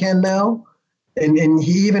the backhand now. And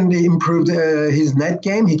he even improved his net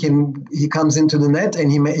game. He comes into the net and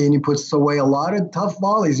he puts away a lot of tough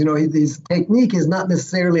volleys. His technique is not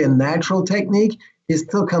necessarily a natural technique. He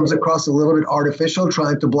still comes across a little bit artificial,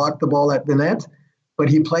 trying to block the ball at the net, but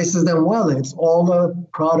he places them well. And it's all a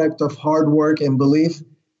product of hard work and belief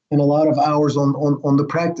and a lot of hours on the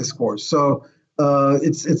practice course. So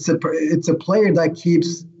it's a player that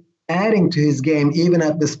keeps adding to his game even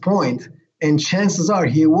at this point. And chances are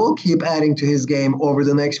he will keep adding to his game over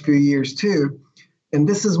the next few years too. And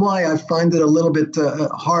this is why I find it a little bit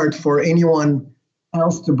hard for anyone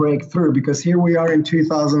else to break through, because here we are in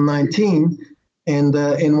 2019, and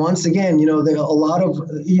once again, a lot of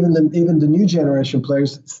even the new generation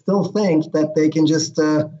players still think that they can just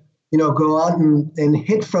go out and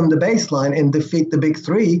hit from the baseline and defeat the big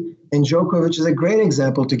three. And Djokovic is a great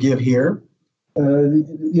example to give here.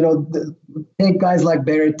 Take guys like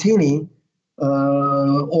Berrettini.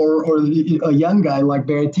 Or a young guy like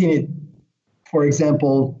Berrettini, for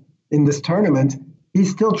example, in this tournament, he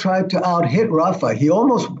still tried to out-hit Rafa. He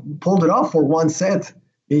almost pulled it off for one set.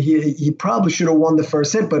 He probably should have won the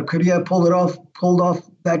first set, but could he have pulled off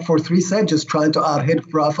that for three sets, just trying to out-hit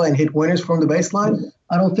Rafa and hit winners from the baseline?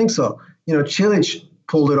 I don't think so. Cilic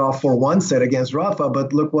pulled it off for one set against Rafa,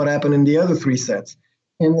 but look what happened in the other three sets.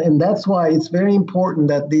 And that's why it's very important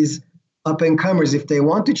that these up-and-comers, if they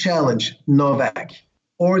want to challenge Novak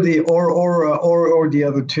or the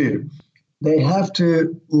other two, they have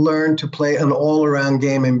to learn to play an all-around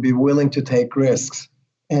game and be willing to take risks.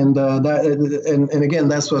 And again,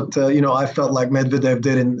 that's what I felt like Medvedev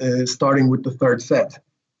did in starting with the third set,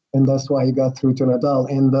 and that's why he got through to Nadal.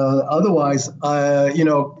 And otherwise,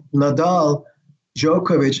 Nadal,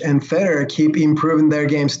 Djokovic, and Federer keep improving their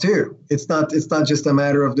games too. It's not just a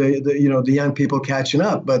matter of the young people catching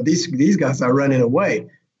up, but these guys are running away.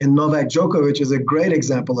 And Novak Djokovic is a great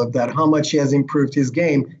example of that. How much he has improved his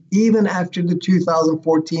game, even after the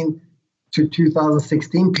 2014 to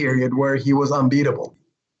 2016 period where he was unbeatable.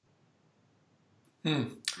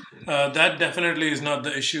 That definitely is not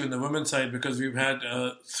the issue in the women's side, because we've had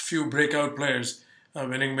a few breakout players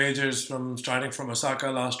winning majors starting from Osaka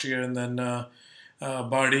last year, and then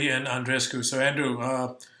Barty and Andreescu. So Andrew,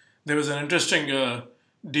 there was an interesting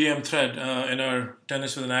DM thread in our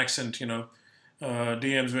Tennis with an Accent,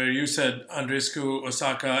 DMs, where you said Andreescu,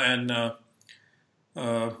 Osaka, and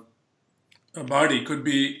Barty could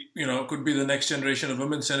be the next generation of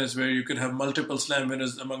women's tennis, where you could have multiple slam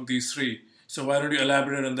winners among these three. So why don't you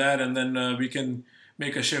elaborate on that, and then we can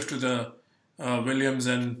make a shift to the Williams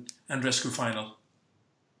and Andreescu final.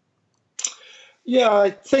 Yeah, I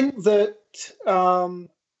think that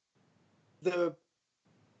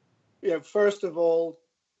first of all,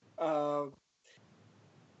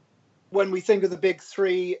 when we think of the big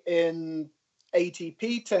three in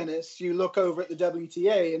ATP tennis, you look over at the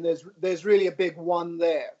WTA, and there's really a big one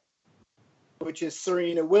there, which is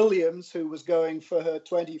Serena Williams, who was going for her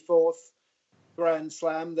 24th Grand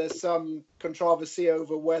Slam. There's some controversy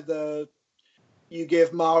over whether you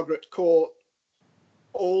give Margaret Court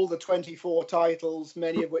all the 24 titles,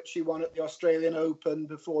 many of which she won at the Australian Open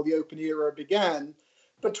before the Open era began.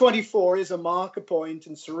 But 24 is a marker point,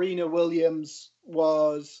 and Serena Williams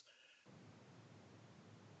was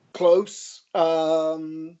close,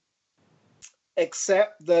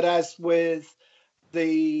 except that, as with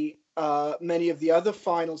the many of the other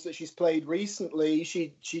finals that she's played recently,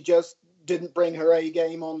 she just didn't bring her A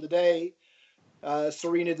game on the day.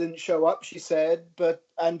 Serena didn't show up, she said, but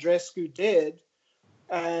Andreescu did.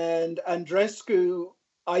 And Andreescu,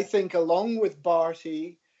 I think, along with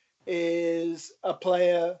Barty, is a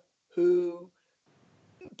player who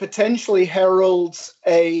potentially heralds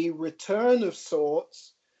a return of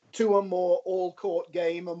sorts to a more all-court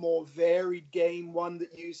game, a more varied game, one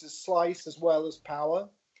that uses slice as well as power,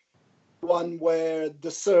 one where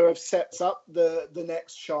the serve sets up the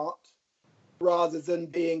next shot rather than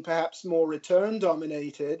being perhaps more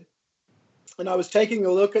return-dominated. And I was taking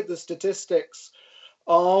a look at the statistics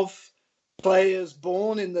of players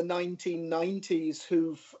born in the 1990s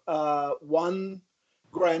who've won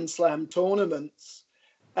Grand Slam tournaments,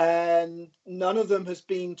 and none of them has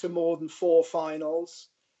been to more than 4 finals,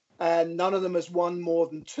 and none of them has won more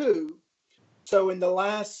than 2. So in the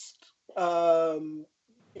last 5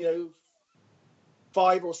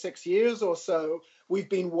 or 6 years or so, we've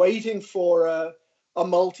been waiting for a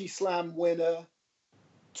multi-slam winner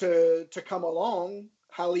to come along.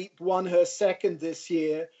 Halep won her second this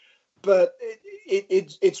year, but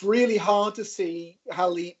it's really hard to see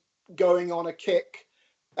Halep going on a kick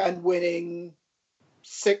and winning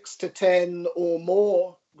 6 to 10 or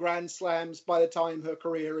more Grand Slams by the time her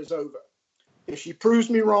career is over. If she proves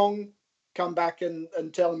me wrong, come back and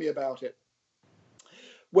tell me about it.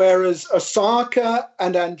 Whereas Osaka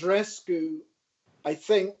and Andreescu, I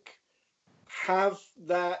think, have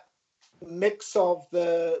that mix of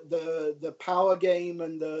the power game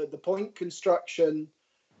and the point construction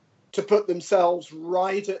to put themselves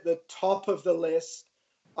right at the top of the list.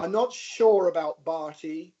 I'm not sure about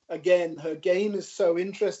Barty. Again, her game is so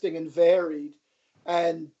interesting and varied,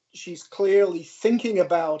 and she's clearly thinking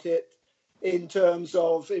about it in terms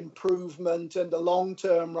of improvement and the long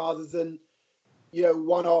term rather than,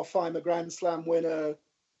 one-off, I'm a Grand Slam winner,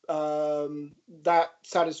 that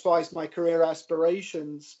satisfies my career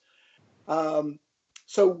aspirations.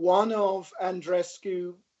 So one of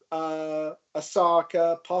Andreescu,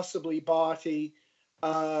 Osaka, possibly Barty,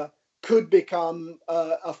 could become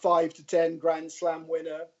a 5 to 10 Grand Slam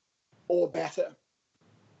winner or better.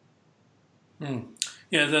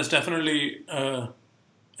 Yeah, there's definitely a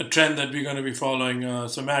trend that we're going to be following.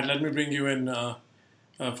 So Matt, let me bring you in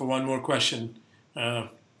for one more question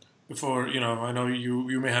before, I know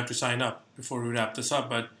you may have to sign up before we wrap this up,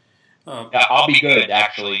 but yeah, I'll be good,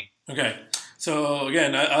 actually. Okay. So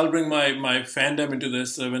again, I'll bring my fandom into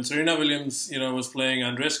this. When Serena Williams, was playing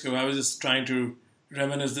Andreescu, I was just trying to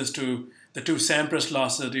reminisce this to the 2 Sampras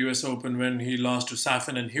losses at the U.S. Open when he lost to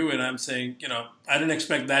Safin and Hewitt. I'm saying, I didn't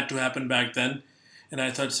expect that to happen back then, and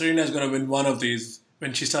I thought Serena's going to win one of these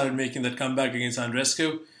when she started making that comeback against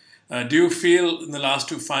Andreescu. Do you feel in the last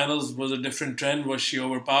 2 finals was a different trend? Was she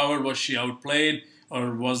overpowered? Was she outplayed?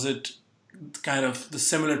 Or was it kind of the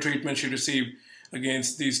similar treatment she received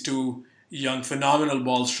against these 2 young, phenomenal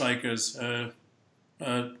ball strikers? Try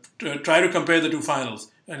to compare the 2 finals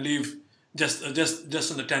and leave just on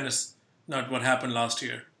the tennis, not what happened last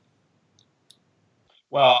year.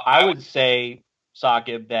 Well, I would say,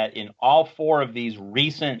 Sakib, that in all 4 of these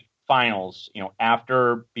recent finals,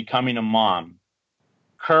 after becoming a mom,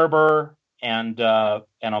 Kerber and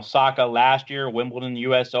Osaka last year, Wimbledon,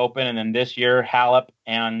 U.S. Open, and then this year, Halep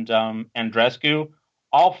and Andreescu,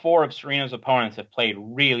 all 4 of Serena's opponents have played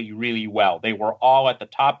really, really well. They were all at the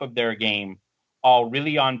top of their game, all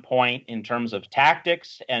really on point in terms of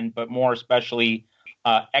tactics, but more especially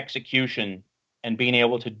execution and being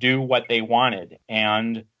able to do what they wanted.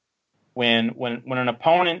 And when an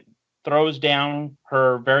opponent throws down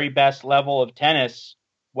her very best level of tennis,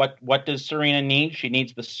 what does Serena need? She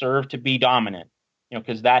needs the serve to be dominant,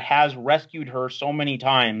 because that has rescued her so many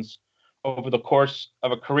times over the course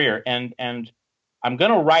of a career. And I'm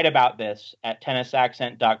going to write about this at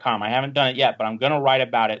tennisaccent.com. I haven't done it yet, but I'm going to write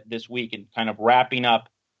about it this week and kind of wrapping up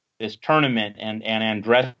this tournament and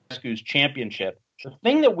Andreescu's championship. The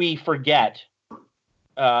thing that we forget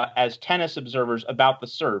as tennis observers about the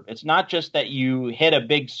serve, it's not just that you hit a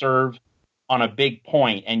big serve on a big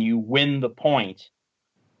point and you win the point.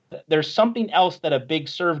 There's something else that a big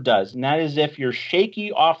serve does, and that is if you're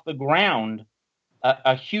shaky off the ground,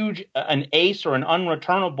 an ace or an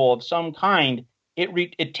unreturnable of some kind,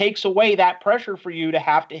 it takes away that pressure for you to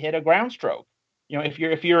have to hit a ground stroke.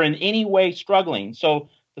 If you're in any way struggling. So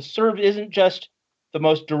the serve isn't just the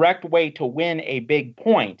most direct way to win a big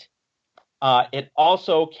point. It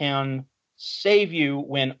also can save you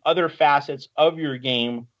when other facets of your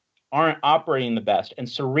game aren't operating the best. And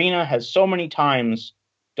Serena has so many times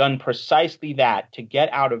done precisely that to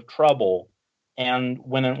get out of trouble. And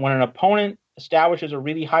when an opponent establishes a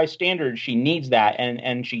really high standard, she needs that.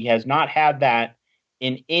 And she has not had that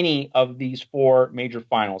in any of these 4 major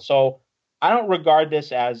finals. So I don't regard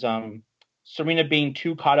this as Serena being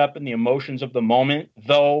too caught up in the emotions of the moment,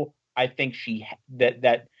 though I think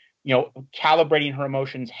that calibrating her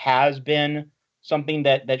emotions has been something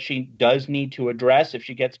that she does need to address if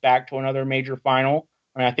she gets back to another major final.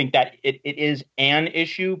 And I think that it is an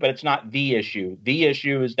issue, but it's not the issue. The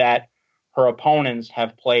issue is that her opponents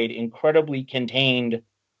have played incredibly contained,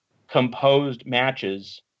 composed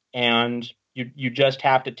matches, and you just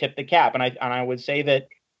have to tip the cap. And I would say that,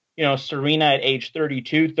 Serena at age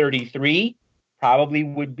 32, 33 probably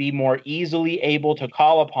would be more easily able to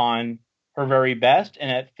call upon her very best.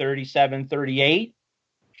 And at 37, 38,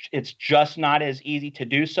 it's just not as easy to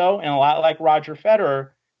do so. And a lot like Roger Federer,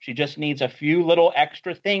 she just needs a few little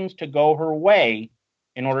extra things to go her way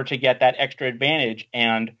in order to get that extra advantage.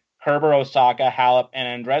 And Kerber, Osaka, Halep,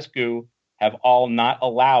 and Andreescu have all not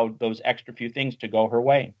allowed those extra few things to go her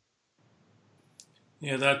way.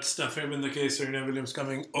 Yeah, that's definitely been the case. Serena Williams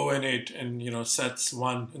coming 0-8 and, sets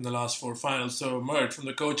won in the last 4 finals. So, Mert, from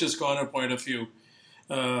the coach's corner point of view,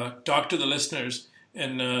 talk to the listeners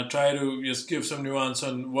and try to just give some nuance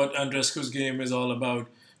on what Andreescu's game is all about,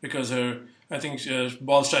 because her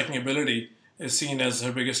ball striking ability is seen as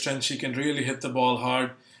her biggest strength. She can really hit the ball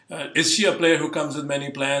hard. Is she a player who comes with many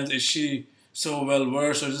plans? Is she so well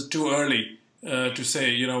versed, or is it too early to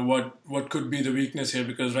say, what could be the weakness here?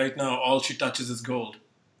 Because right now, all she touches is gold.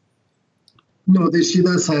 No, she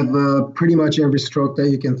does have pretty much every stroke that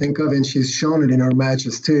you can think of, and she's shown it in her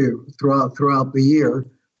matches too throughout the year.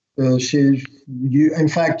 In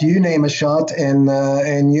fact, you name a shot,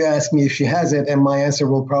 and you ask me if she has it, and my answer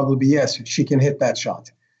will probably be yes. She can hit that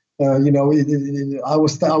shot. I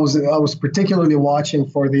was particularly watching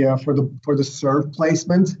for the serve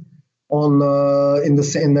placement on in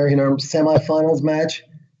our semifinals match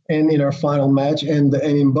and in our final match, and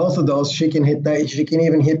in both of those she can hit that. She can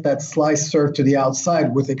even hit that slice serve to the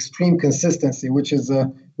outside with extreme consistency, which is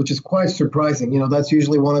quite surprising. That's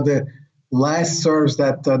usually one of the last serves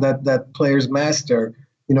that players master.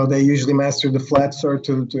 They usually master the flat serve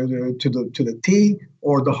to the tee,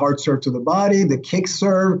 or the hard serve to the body, the kick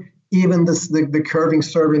serve, even the curving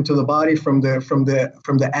serve into the body from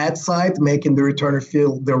the ad side, making the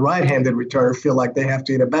right-handed returner feel like they have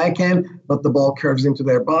to hit a backhand, but the ball curves into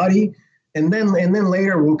their body. And then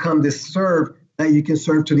later will come this serve that you can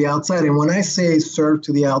serve to the outside. And when I say serve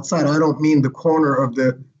to the outside, I don't mean the corner of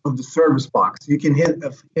the service box. You can hit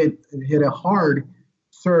a hard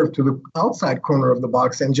serve to the outside corner of the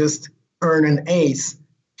box and just earn an ace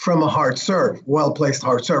from a hard serve, well-placed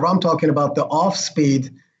hard serve. I'm talking about the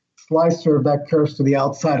off-speed slice serve that curves to the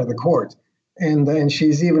outside of the court, and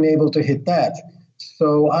she's even able to hit that.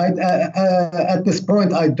 So at this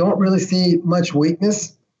point, I don't really see much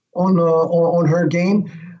weakness on her game.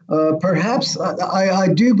 Perhaps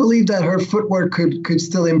I do believe that her footwork could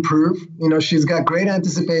still improve. She's got great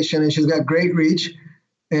anticipation and she's got great reach.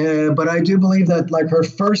 But I do believe that her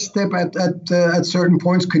first step at certain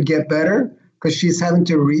points could get better, because she's having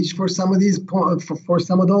to reach for some of these for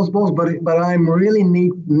some of those balls. But I'm really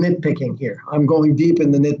nitpicking here. I'm going deep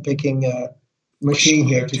in the nitpicking machine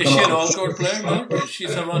here. Is she an all-court player, Mark? Is she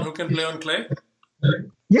someone who can play on clay?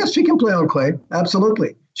 Yes, she can play on clay.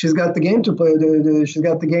 Absolutely. She's got the game to play. She's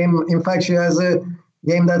got the game. In fact, she has a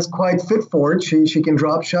game that's quite fit for it. She can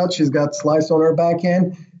drop shots. She's got slice on her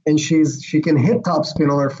backhand, and she can hit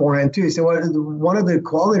topspin on her forehand too. So one of the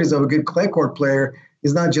qualities of a good clay court player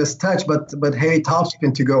is not just touch, but heavy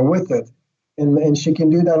topspin to go with it, and she can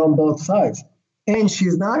do that on both sides. And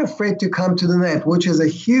she's not afraid to come to the net, which is a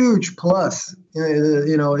huge plus,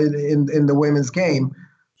 in the women's game.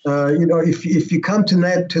 If you come to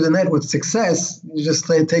the net with success, you just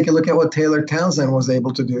take a look at what Taylor Townsend was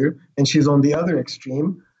able to do, and she's on the other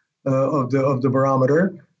extreme of the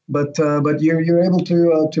barometer. but you're able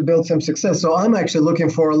to build some success. So I'm actually looking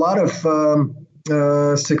for a lot of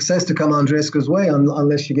success to come Andreescu's way,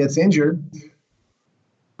 unless she gets injured.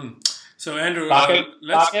 So Andrew,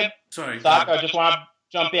 sorry, I just want to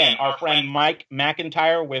jump in. Our friend Mike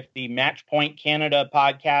McIntyre with the Matchpoint Canada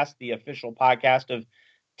podcast, the official podcast of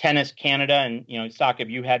Tennis Canada, and Sakib,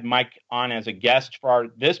 you had Mike on as a guest for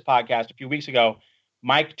this podcast a few weeks ago.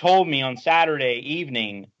 Mike told me on Saturday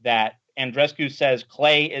evening that Andreescu says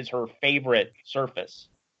clay is her favorite surface.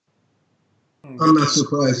 I'm not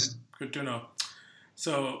surprised. Good to know.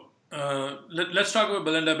 So let's talk about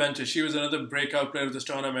Belinda Bencic. She was another breakout player of this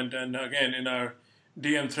tournament. And again, in our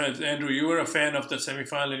DM threads, Andrew, you were a fan of the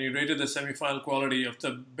semifinal, and you rated the semifinal quality of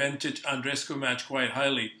the Bencic-Andreescu match quite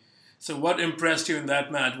highly. So what impressed you in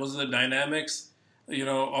that match? Was it the dynamics,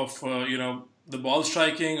 of the ball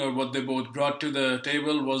striking, or what they both brought to the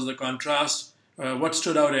table? Was the contrast? What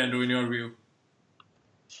stood out, Andrew, in your view?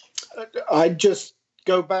 I'd just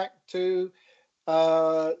go back to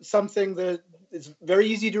something that is very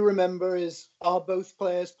easy to remember is, are both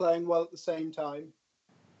players playing well at the same time?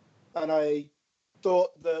 And I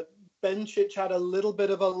thought that Bencic had a little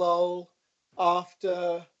bit of a lull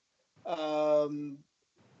after,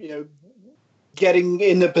 getting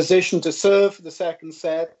in a position to serve for the second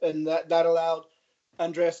set, and that allowed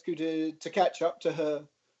Andreescu to catch up to her.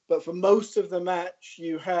 But for most of the match,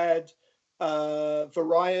 you had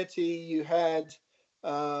variety, you had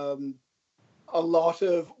a lot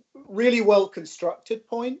of really well constructed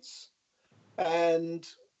points, and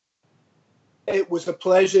it was a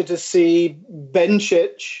pleasure to see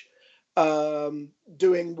Bencic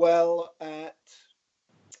doing well at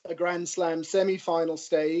a Grand Slam semi-final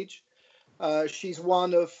stage. She's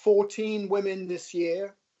one of 14 women this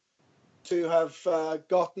year to have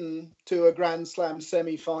gotten to a Grand Slam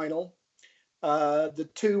semi-final. The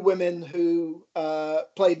two women who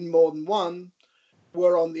played in more than one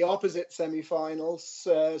were on the opposite semi-finals,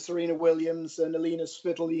 Serena Williams and Alina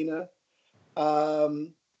Svitolina.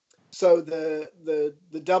 So the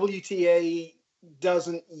WTA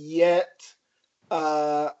doesn't yet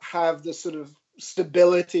have the sort of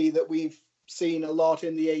stability that we've seen a lot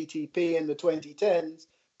in the ATP in the 2010s.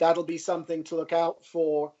 That'll be something to look out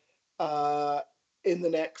for in the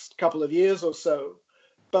next couple of years or so.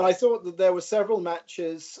 But I thought that there were several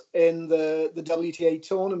matches in the WTA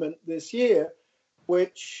tournament this year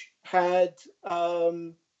which had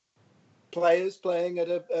players playing at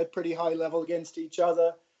a pretty high level against each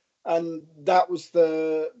other, and that was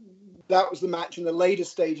the match in the later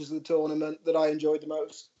stages of the tournament that I enjoyed the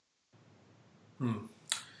most.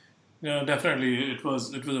 Yeah, definitely, it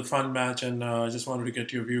was a fun match, and I just wanted to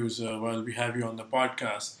get your views while we have you on the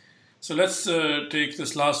podcast. So let's take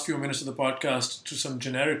this last few minutes of the podcast to some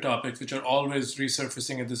generic topics which are always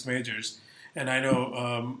resurfacing at this majors. And I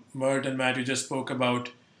know Mert and Matt, you just spoke about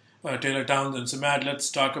Taylor Townsend. So Matt, let's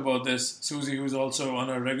talk about this. Susie, who's also on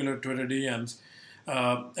our regular Twitter DMs,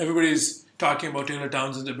 everybody's talking about Taylor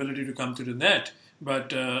Townsend's ability to come to the net.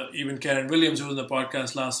 But even Karen Williams, who was on the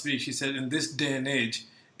podcast last week, she said in this day and age,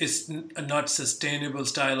 it's a not sustainable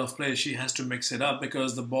style of play. She has to mix it up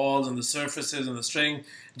because the balls and the surfaces and the string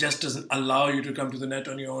just doesn't allow you to come to the net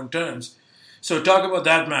on your own terms. So talk about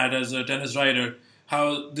that, Matt, as a tennis writer,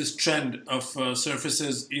 how this trend of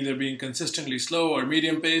surfaces either being consistently slow or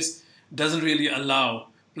medium pace doesn't really allow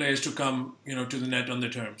players to come, to the net on their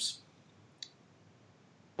terms.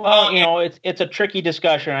 Well, it's a tricky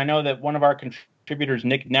discussion. I know that one of our contributors,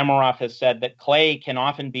 Nick Nemiroff, has said that clay can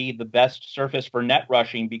often be the best surface for net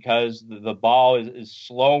rushing because the ball is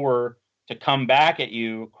slower to come back at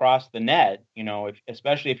you across the net.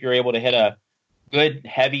 Especially if you're able to hit a good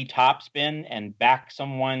heavy topspin and back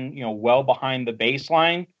someone, well behind the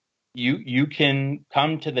baseline, you can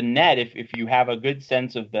come to the net if you have a good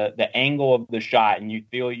sense of the angle of the shot and you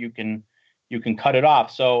feel you can cut it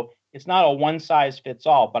off. So it's not a one size fits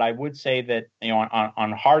all, but I would say that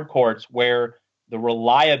on hard courts where the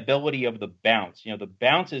reliability of the bounce, the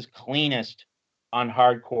bounce is cleanest on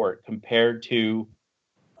hard court compared to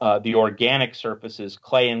the organic surfaces,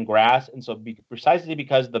 clay and grass. And so precisely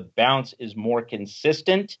because the bounce is more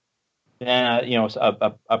consistent, then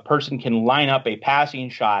a person can line up a passing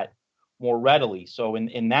shot more readily. So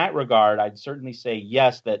in that regard, I'd certainly say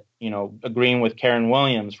yes, that, agreeing with Karen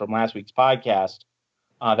Williams from last week's podcast,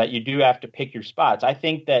 that you do have to pick your spots. I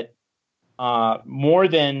think that more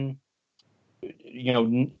than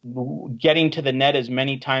getting to the net as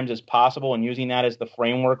many times as possible and using that as the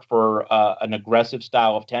framework for an aggressive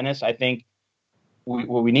style of tennis, I think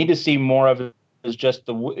what we need to see more of is just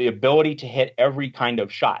the ability to hit every kind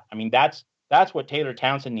of shot. I mean, that's what Taylor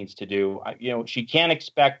Townsend needs to do. She can't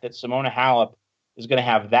expect that Simona Halep is going to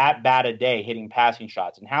have that bad a day hitting passing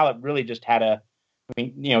shots. And Halep really just had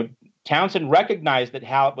Townsend recognized that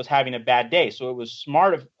Halep was having a bad day. So it was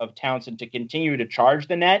smart of Townsend to continue to charge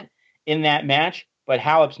the net in that match. But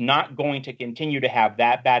Halep's not going to continue to have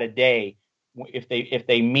that bad a day if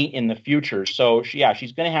they meet in the future. So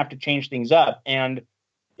she's going to have to change things up. And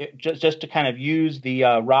just to kind of use the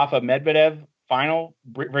Rafa Medvedev final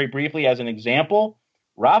very briefly as an example,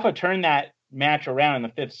 Rafa turned that match around in the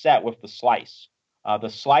fifth set with the slice. The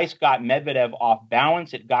slice got Medvedev off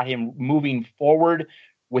balance. It got him moving forward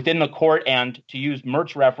within the court, and to use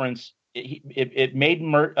Mert's reference, it made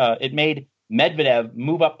Medvedev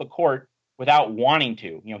move up the court without wanting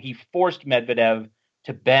to. He forced Medvedev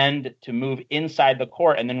to bend, to move inside the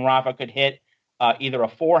court, and then Rafa could hit either a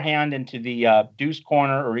forehand into the deuce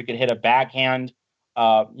corner, or he could hit a backhand,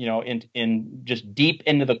 in just deep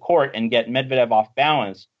into the court and get Medvedev off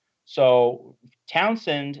balance. So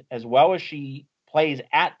Townsend, as well as she plays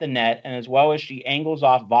at the net and as well as she angles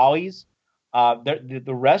off volleys, the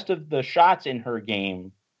rest of the shots in her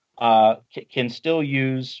game can still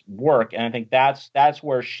use work. And I think that's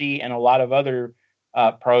where she and a lot of other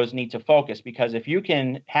pros need to focus, because if you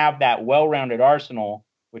can have that well-rounded arsenal,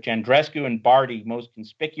 which Andreescu and Barty most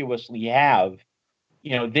conspicuously have,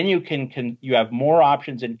 then you have more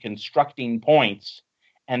options in constructing points,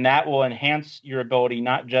 and that will enhance your ability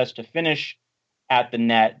not just to finish at the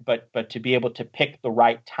net, but to be able to pick the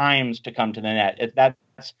right times to come to the net.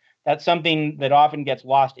 That's something that often gets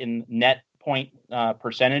lost in net point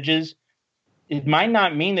percentages. It might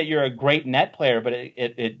not mean that you're a great net player, but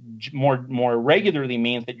it more regularly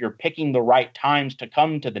means that you're picking the right times to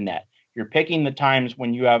come to the net. You're picking the times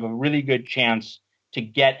when you have a really good chance to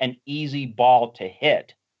get an easy ball to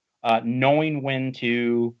hit. Knowing when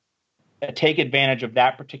to take advantage of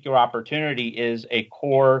that particular opportunity is a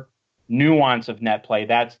core nuance of net play.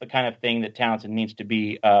 That's the kind of thing that Townsend needs to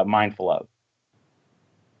be mindful of.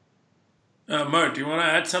 Mert, you want to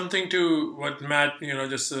add something to what Matt,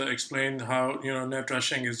 just explained, how, net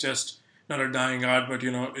rushing is just not a dying art, but,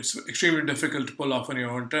 it's extremely difficult to pull off on your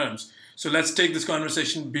own terms. So let's take this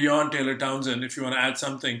conversation beyond Taylor Townsend. If you want to add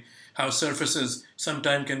something, how surfaces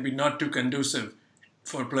sometimes can be not too conducive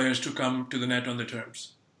for players to come to the net on their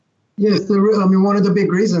terms. Yes, one of the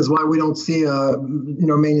big reasons why we don't see,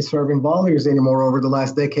 many serving volleyers anymore over the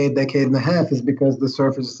last decade and a half is because the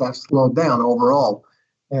surfaces have slowed down overall.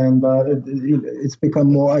 And it's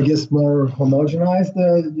become more homogenized,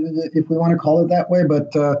 if we want to call it that way.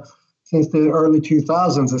 But since the early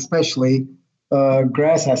 2000s, especially,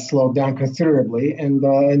 grass has slowed down considerably. And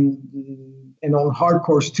on hard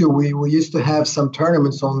courts, too, we used to have some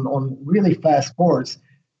tournaments on really fast courts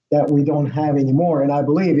that we don't have anymore. And I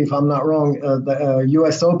believe, if I'm not wrong, the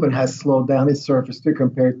U.S. Open has slowed down its surface, too,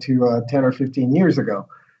 compared to 10 or 15 years ago.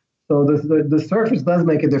 So the surface does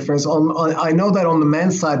make a difference. I know that on the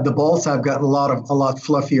men's side, the balls have gotten a lot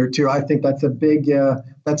fluffier too. I think that's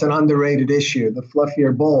that's an underrated issue. The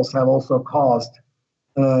fluffier balls have also caused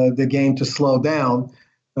the game to slow down,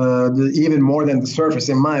 even more than the surface,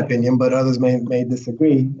 in my opinion. But others may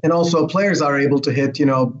disagree. And also, players are able to hit,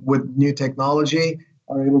 with new technology,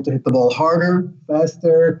 are able to hit the ball harder,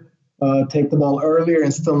 faster. Take the ball earlier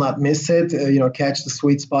and still not miss it, catch the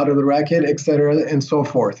sweet spot of the racket, et cetera, and so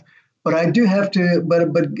forth. But I do have to,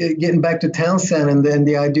 but getting back to Townsend and then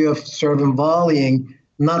the idea of serve and volleying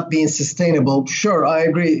not being sustainable, sure, I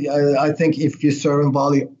agree. I think if you serve and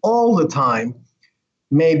volley all the time,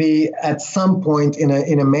 maybe at some point in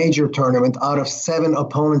a major tournament, out of 7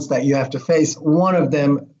 opponents that you have to face, one of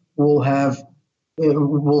them will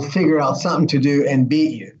figure out something to do and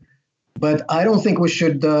beat you. But I don't think we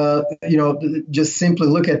should, just simply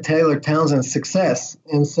look at Taylor Townsend's success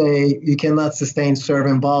and say you cannot sustain serve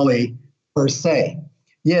and volley per se.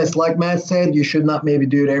 Yes, like Matt said, you should not maybe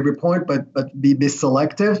do it every point, but be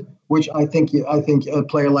selective, which I think a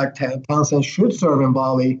player like Townsend should serve and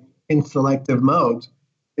volley in selective mode.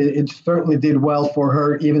 It certainly did well for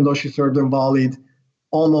her, even though she served and volleyed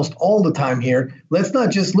almost all the time here. Let's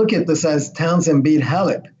not just look at this as Townsend beat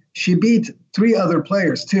Halep. She beat 3 other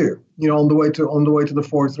players too, on the way to the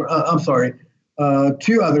fourth.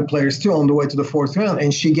 2 other players too on the way to the fourth round,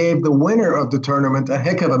 and she gave the winner of the tournament a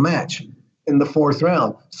heck of a match in the fourth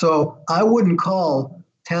round. So I wouldn't call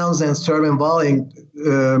Townsend's serve and volleying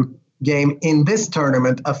game in this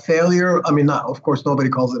tournament a failure. I mean, of course, nobody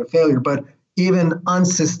calls it a failure, but even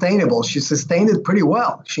unsustainable. She sustained it pretty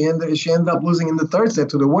well. She ended up losing in the third set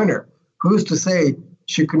to the winner. Who's to say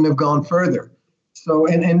she couldn't have gone further? So,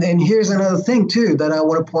 and here's another thing, too, that I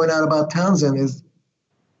want to point out about Townsend is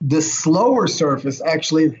the slower surface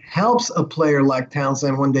actually helps a player like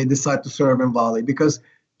Townsend when they decide to serve and volley, because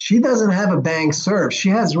she doesn't have a bank serve. She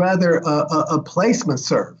has rather a placement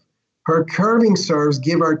serve. Her curving serves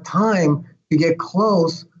give her time to get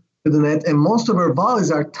close to the net, and most of her volleys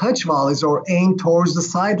are touch volleys or aimed towards the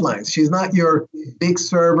sidelines. She's not your big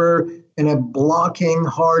server and a blocking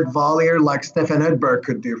hard volleyer like Stefan Edberg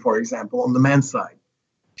could do, for example, on the men's side.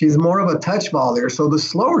 She's more of a touch volleyer. So the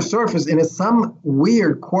slower surface, in some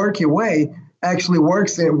weird, quirky way, actually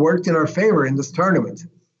worked in her favor in this tournament.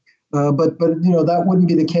 But that wouldn't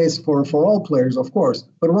be the case for all players, of course.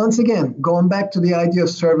 But once again, going back to the idea of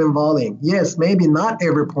serving volleying, yes, maybe not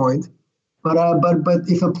every point, but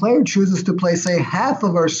if a player chooses to play, say, half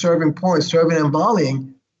of her serving points, serving and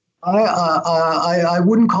volleying, I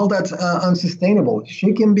wouldn't call that unsustainable.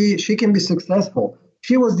 She can be successful.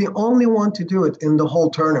 She was the only one to do it in the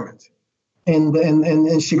whole tournament,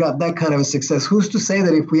 and she got that kind of a success. Who's to say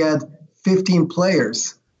that if we had 15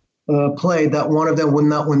 players play, that one of them would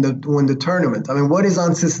not win the tournament? I mean, what is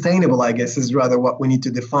unsustainable, I guess, is rather what we need to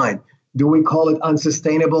define. Do we call it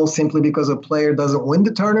unsustainable simply because a player doesn't win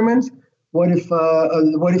the tournament? What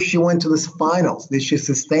if she went to the finals? Did she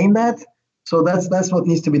sustain that? So that's what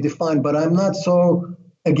needs to be defined. But I'm not so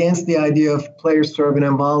against the idea of players serving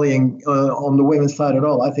and volleying on the women's side at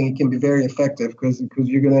all. I think it can be very effective because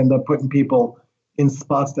you're going to end up putting people in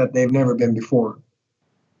spots that they've never been before.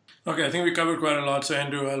 Okay, I think we covered quite a lot. So,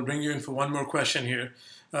 Andrew, I'll bring you in for one more question here.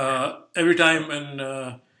 Every time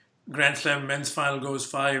when Grand Slam men's final goes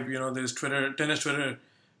 5, there's tennis Twitter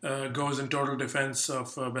goes in total defense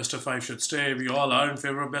of best of 5 should stay. We all are in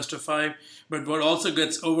favor of best of 5. But what also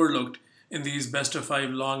gets overlooked in these best of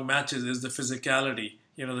 5 long matches is the physicality,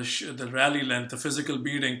 the rally length, the physical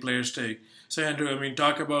beating players take. So, Andrew,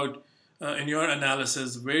 talk about, in your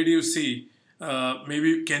analysis, where do you see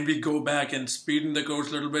maybe can we go back and speeden the course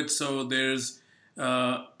a little bit so there's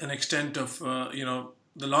an extent of,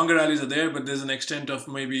 the longer rallies are there, but there's an extent of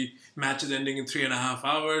maybe matches ending in 3.5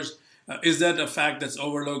 hours. Is that a fact that's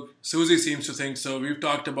overlooked? Susie seems to think so. We've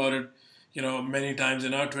talked about it, many times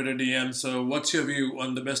in our Twitter DM. So what's your view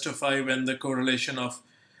on the best of 5 and the correlation of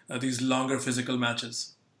these longer physical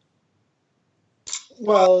matches?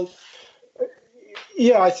 Well,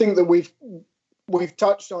 yeah, I think that we've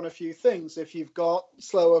touched on a few things. If you've got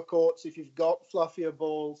slower courts, if you've got fluffier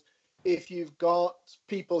balls, if you've got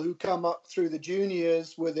people who come up through the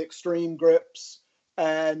juniors with extreme grips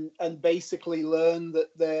and basically learn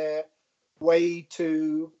that their way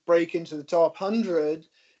to break into the top 100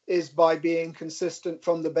 is by being consistent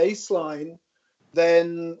from the baseline,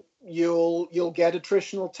 then you'll get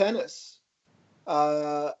attritional tennis.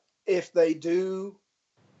 If they do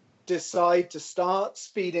decide to start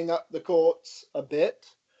speeding up the courts a bit,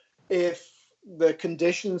 if the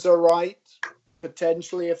conditions are right,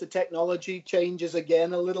 potentially if the technology changes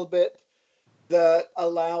again a little bit that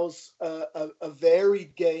allows a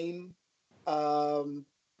varied game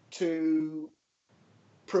to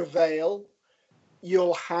prevail,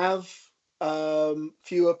 you'll have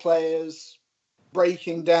fewer players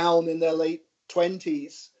breaking down in their late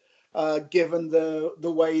 20s, given the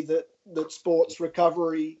way that sports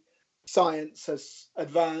recovery science has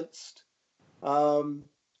advanced.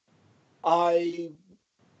 I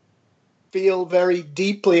feel very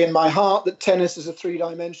deeply in my heart that tennis is a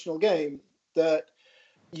three-dimensional game, that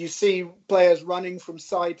you see players running from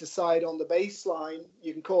side to side on the baseline.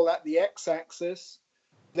 You can call that the x-axis.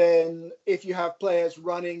 Then if you have players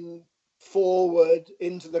running forward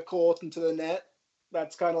into the court and to the net,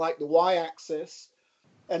 that's kind of like the y-axis.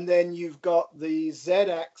 And then you've got the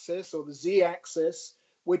z-axis or the z-axis,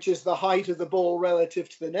 which is the height of the ball relative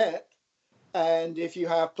to the net. And if you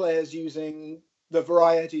have players using the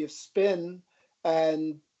variety of spin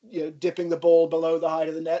and dipping the ball below the height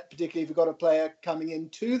of the net, particularly if you've got a player coming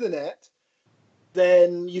into the net,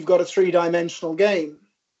 then you've got a three-dimensional game.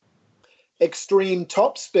 Extreme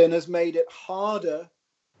topspin has made it harder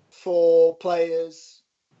for players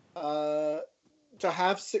to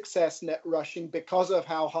have success net rushing because of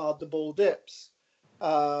how hard the ball dips.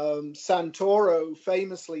 Santoro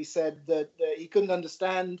famously said that he couldn't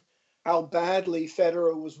understand how badly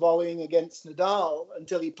Federer was volleying against Nadal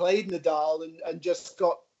until he played Nadal and just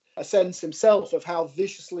got a sense himself of how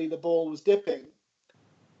viciously the ball was dipping.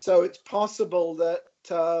 So it's possible that,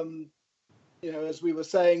 as we were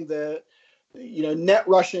saying, net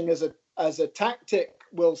rushing as a tactic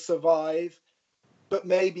will survive, but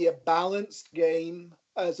maybe a balanced game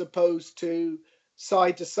as opposed to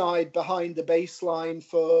side behind the baseline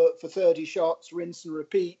for 30 shots, rinse and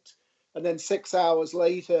repeat. And then 6 hours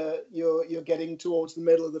later, you're getting towards the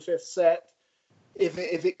middle of the fifth set. If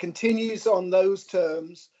it continues on those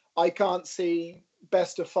terms, I can't see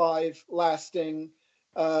best of 5 lasting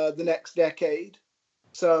the next decade.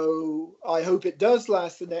 So I hope it does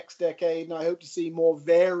last the next decade, and I hope to see more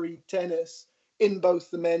varied tennis in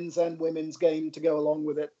both the men's and women's game to go along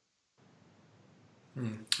with it.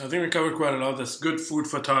 I think we covered quite a lot. That's good food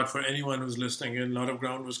for thought for anyone who's listening in. A lot of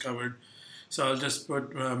ground was covered. So I'll just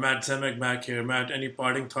put Matt Zemek back here. Matt, any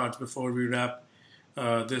parting thoughts before we wrap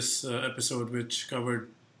this episode, which covered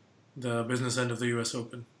the business end of the U.S.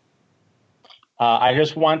 Open? I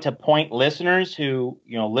just want to point listeners who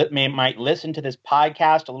might listen to this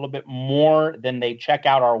podcast a little bit more than they check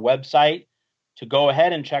out our website to go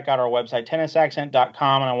ahead and check out our website,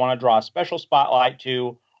 tennisaccent.com. And I want to draw a special spotlight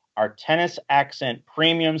to our Tennis Accent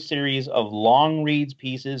Premium series of long reads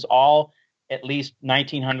pieces, all at least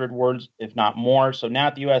 1,900 words, if not more. So now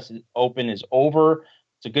that the U.S. Open is over,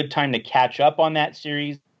 it's a good time to catch up on that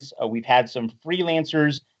series. We've had some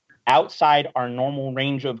freelancers outside our normal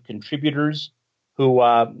range of contributors who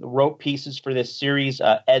wrote pieces for this series.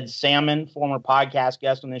 Ed Salmon, former podcast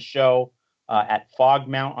guest on this show, at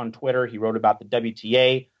Fogmount on Twitter. He wrote about the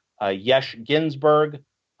WTA. Yesh Ginsburg.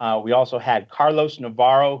 We also had Carlos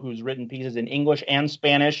Navarro, who's written pieces in English and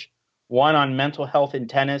Spanish, one on mental health in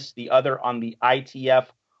tennis, the other on the ITF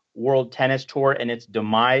World Tennis Tour and its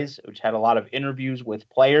demise, which had a lot of interviews with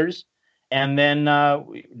players. And then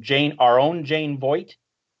our own Jane Voigt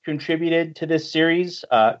contributed to this series.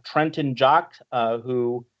 Trenton Jock,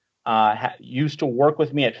 who used to work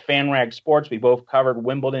with me at FanRag Sports. We both covered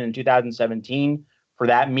Wimbledon in 2017 for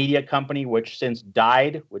that media company, which since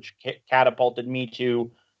died, which catapulted me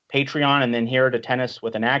to Patreon and then here to Tennis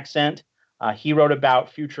with an Accent. He wrote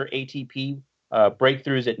about future ATP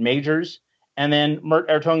breakthroughs at majors. And then Mert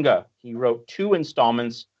Ertunga, he wrote 2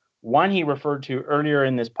 installments. One he referred to earlier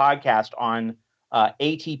in this podcast on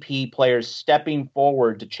ATP players stepping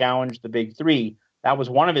forward to challenge the big three. That was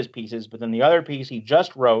one of his pieces. But then the other piece he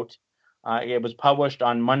just wrote, it was published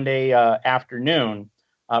on Monday afternoon.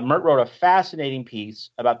 Mert wrote a fascinating piece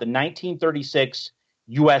about the 1936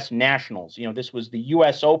 U.S. Nationals. This was the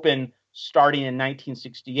U.S. Open starting in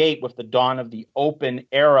 1968 with the dawn of the Open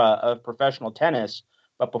era of professional tennis.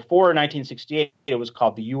 But before 1968, it was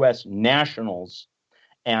called the U.S. Nationals.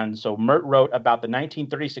 And so Mert wrote about the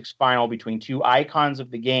 1936 final between 2 icons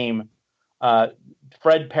of the game,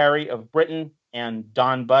 Fred Perry of Britain and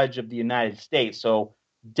Don Budge of the United States. So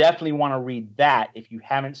definitely want to read that if you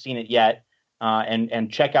haven't seen it yet.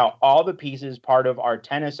 And check out all the pieces, part of our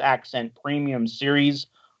Tennis Accent Premium series.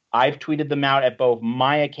 I've tweeted them out at both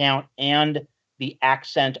my account and the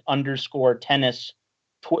Accent_tennis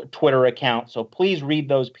Twitter account. So please read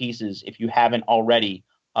those pieces if you haven't already.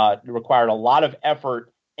 It required a lot of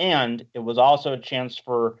effort, and it was also a chance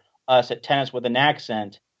for us at Tennis with an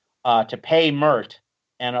Accent to pay Mert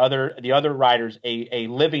and the other writers a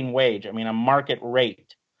living wage. I mean, a market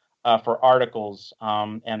rate for articles,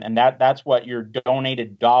 and that's what your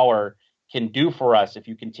donated dollar can do for us if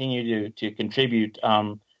you continue to contribute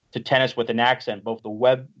to Tennis with an Accent, both the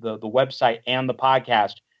website and the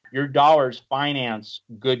podcast. Your dollars finance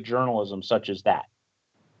good journalism such as that.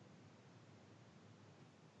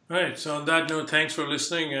 All right. So on that note, thanks for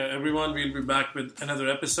listening, everyone. We'll be back with another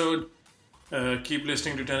episode. Keep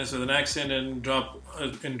listening to Tennis with an Accent and drop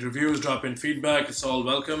in reviews, drop in feedback. It's all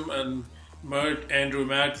welcome. And Mert, Andrew,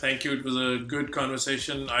 Matt, thank you. It was a good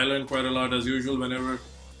conversation. I learned quite a lot as usual whenever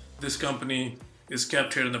this company is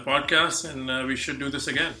kept here in the podcast, and we should do this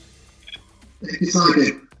again.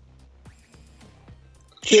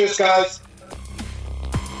 Cheers, guys.